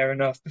that, fair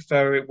enough.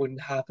 Prefer it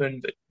wouldn't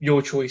happen, but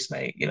your choice,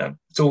 mate.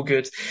 It's all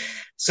good.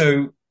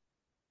 So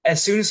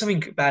as soon as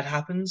something bad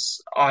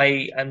happens,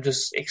 I am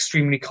just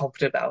extremely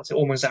confident about it,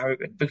 almost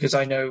arrogant, because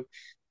I know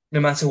no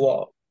matter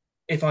what,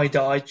 if I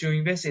die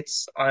during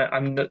this,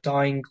 I'm not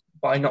dying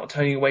by not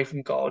turning away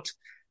from God.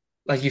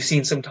 Like you've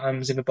seen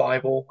sometimes in the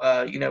Bible,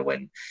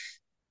 when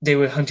they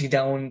were hunting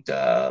down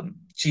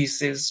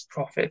Jesus'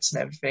 prophets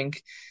and everything,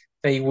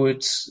 they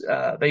would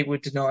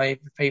deny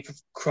the faith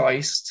of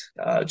Christ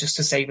just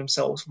to save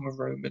themselves from the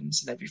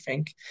Romans and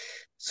everything.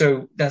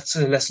 So that's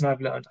a lesson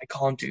I've learned. I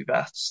can't do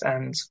that.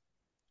 And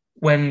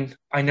when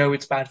I know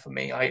it's bad for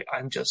me,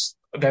 I'm just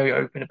very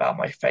open about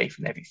my faith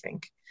and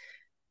everything.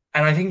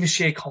 And I think the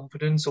sheer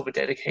confidence or the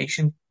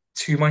dedication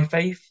to my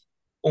faith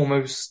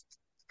almost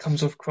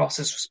comes across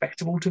as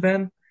respectable to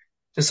them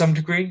to some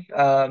degree.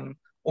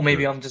 Or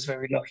maybe Sure. I'm just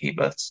very lucky,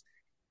 but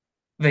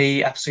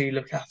they absolutely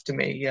look after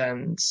me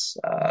and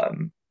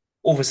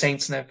all the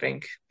saints and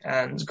everything,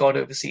 and God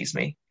oversees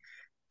me.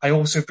 I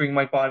also bring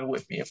my Bible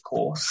with me, of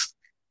course,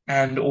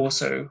 and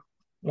also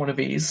one of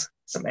these,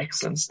 some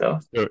excellent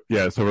stuff.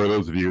 Yeah, so for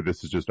those of you,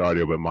 this is just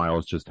audio, but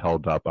Miles just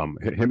held up.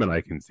 Him and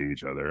I can see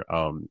each other.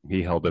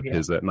 He held up Yeah.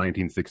 his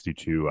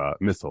 1962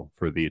 missal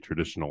for the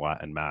traditional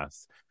Latin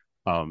Mass.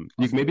 You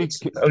maybe It's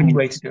the only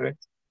way to do it.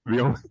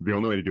 the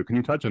only way to do it. Can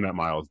you touch on that,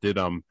 Miles?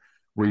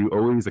 Were you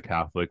always a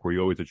Catholic? Were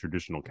you always a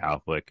traditional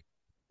Catholic?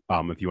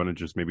 If you want to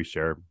just maybe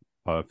share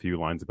a few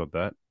lines about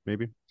that,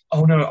 maybe.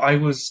 Oh no, I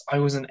was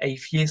an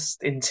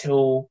atheist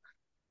until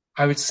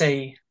I would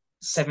say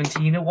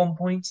 17 at one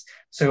point.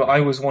 So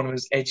I was one of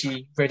those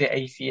edgy Reddit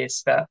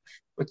atheists that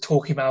were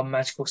talking about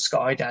magical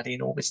sky daddy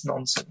and all this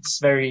nonsense.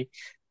 Very,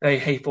 very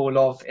hateful, a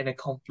lot of inner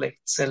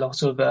conflicts, a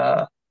lot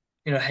of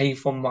hate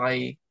from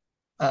my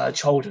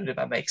childhood, if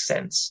that makes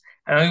sense.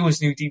 And I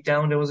always knew deep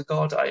down there was a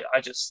God.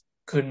 I just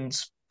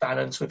couldn't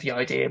balance with the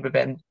idea. But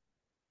then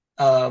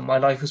my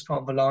life was put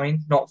on the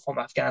line, not from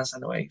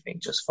Afghanistan or anything,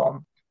 just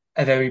from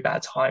a very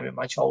bad time in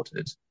my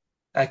childhood.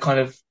 Kind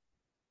of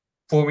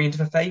brought me into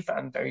the faith that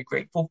I'm very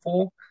grateful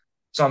for.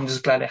 So I'm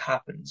just glad it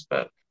happens,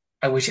 but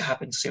I wish it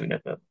happened sooner,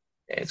 but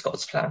it's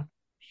God's plan.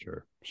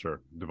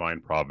 Sure.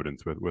 Divine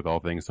providence with all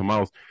things. So,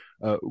 Miles,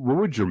 what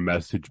would your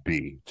message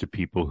be to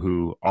people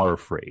who are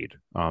afraid?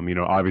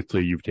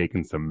 Obviously you've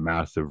taken some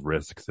massive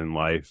risks in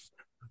life.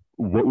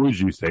 What would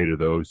you say to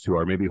those who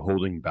are maybe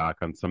holding back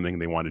on something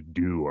they want to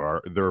do,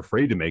 or they're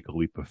afraid to make a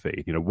leap of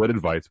faith? What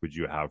advice would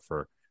you have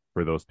for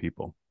those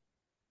people?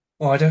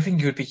 Well, I don't think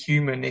you would be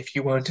human if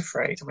you weren't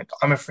afraid. I mean,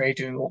 I'm afraid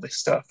doing all this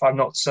stuff. I'm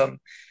not some,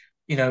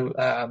 you know,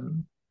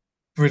 um,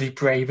 really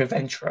brave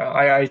adventurer.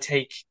 I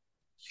take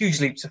huge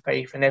leaps of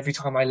faith, and every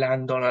time I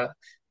land on a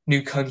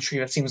new country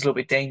that seems a little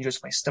bit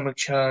dangerous, my stomach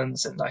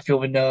churns and I feel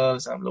the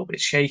nerves. I'm a little bit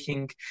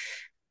shaking.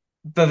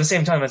 But at the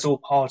same time, that's all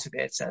part of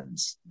it, and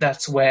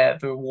that's where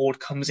the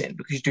reward comes in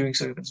because you're doing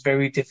something that's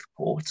very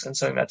difficult and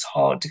something that's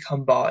hard to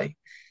come by.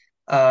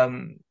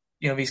 Um,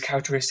 these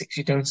characteristics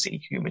you don't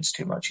see humans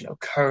too much,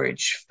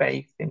 courage,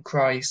 faith in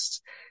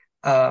Christ.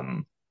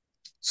 Um,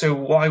 so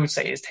what I would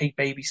say is take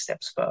baby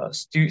steps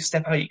first. Do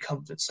step out of your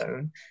comfort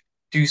zone.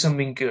 Do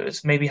something good.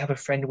 Maybe have a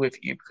friend with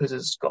you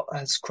because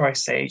as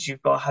Christ says,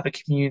 you've got to have a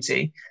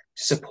community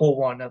to support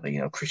one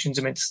another. Christians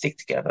are meant to stick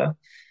together.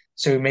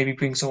 So maybe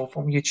bring someone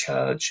from your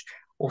church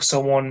or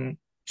someone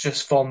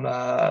just from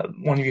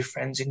one of your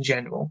friends in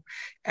general,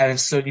 and then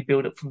slowly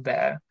build up from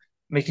there.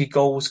 Make your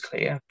goals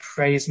clear.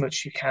 Pray as much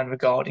as you can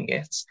regarding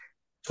it.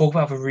 Talk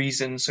about the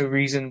reason. So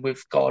reason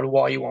with God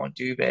why you want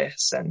to do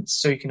this, and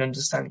so you can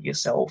understand it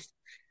yourself.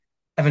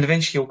 And then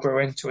eventually you'll grow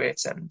into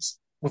it, and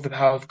with the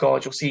power of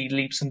God, you'll see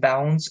leaps and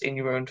bounds in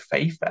your own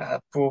faith that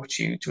have brought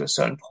you to a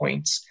certain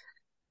point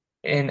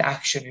in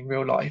action in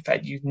real life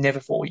that you never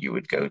thought you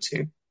would go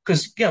to.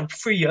 Because,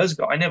 3 years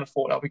ago, I never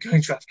thought I'd be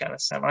going to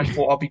Afghanistan. I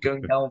thought I'd be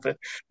going down the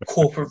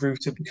corporate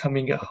route of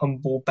becoming a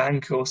humble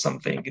banker or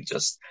something and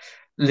just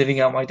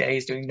living out my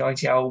days doing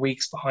 90-hour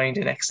weeks behind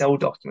an Excel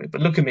document. But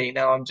look at me,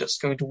 now I'm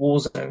just going to war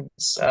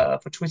zones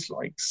for Twitter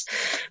likes.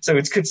 So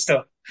it's good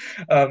stuff.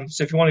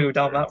 So if you want to go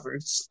down that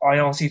route, I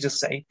honestly just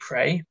say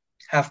pray,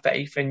 have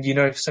faith, and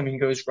if something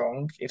goes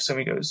wrong, if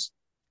something goes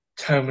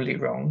terminally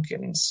wrong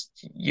and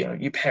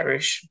you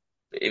perish,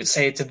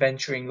 say it's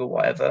adventuring or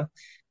whatever,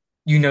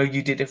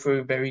 you did it for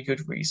a very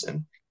good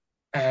reason,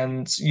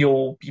 and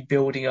you'll be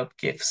building up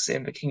gifts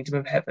in the kingdom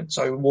of heaven,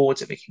 so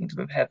rewards in the kingdom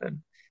of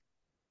heaven,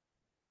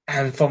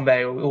 and from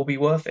there it'll be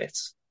worth it.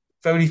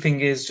 The only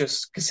thing is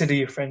just consider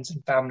your friends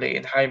and family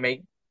and how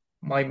you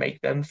might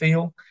make them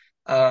feel.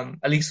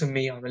 At least for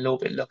me, I'm a little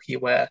bit lucky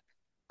where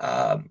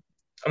I'm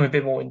a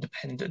bit more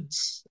independent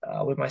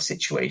with my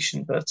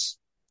situation, but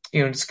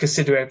just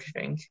consider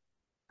everything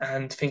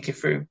and think it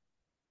through.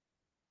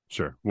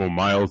 Sure. Well,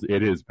 Miles,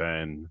 it has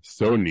been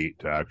so neat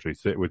to actually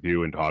sit with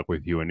you and talk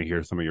with you and to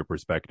hear some of your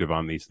perspective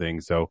on these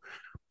things. So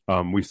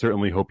We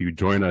certainly hope you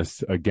join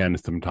us again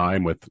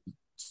sometime with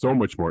so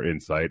much more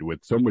insight,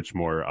 with so much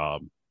more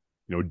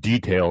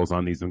details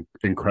on these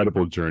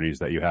incredible journeys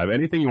that you have.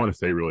 Anything you want to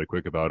say really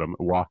quick about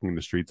walking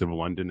the streets of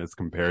London as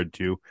compared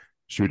to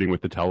shooting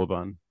with the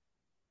Taliban?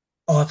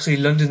 Oh,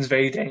 absolutely. London's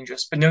very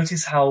dangerous. But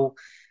notice how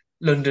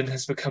London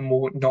has become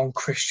more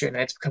non-Christian.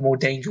 It's become more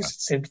dangerous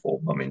and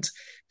sinful. I mean,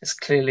 there's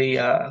clearly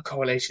a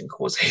correlation,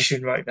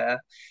 causation right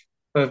there.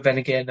 But then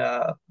again,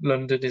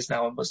 London is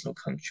now a Muslim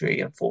country,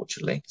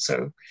 unfortunately.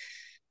 So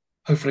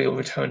hopefully it'll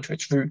return to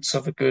its roots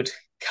of a good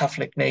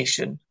Catholic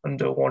nation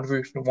under one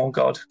roof and one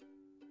God.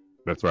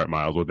 That's right,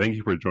 Miles. Well, thank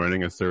you for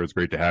joining us, sir. It's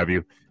great to have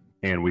you.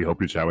 And we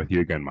hope to chat with you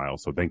again,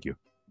 Miles. So thank you.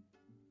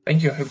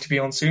 Thank you. I hope to be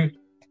on soon.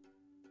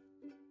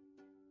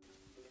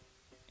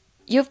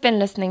 You've been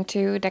listening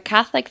to the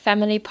Catholic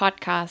Family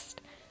Podcast.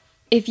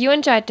 If you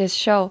enjoyed this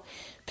show,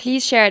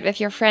 please share it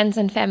with your friends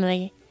and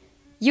family.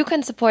 You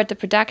can support the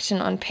production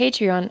on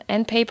Patreon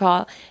and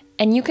PayPal,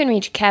 and you can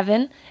reach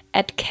Kevin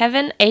at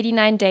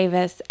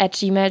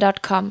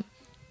kevin89davis@gmail.com.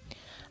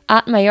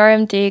 Ad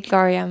Maiorem Dei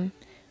Gloriam,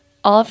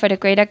 all for the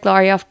greater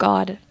glory of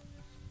God.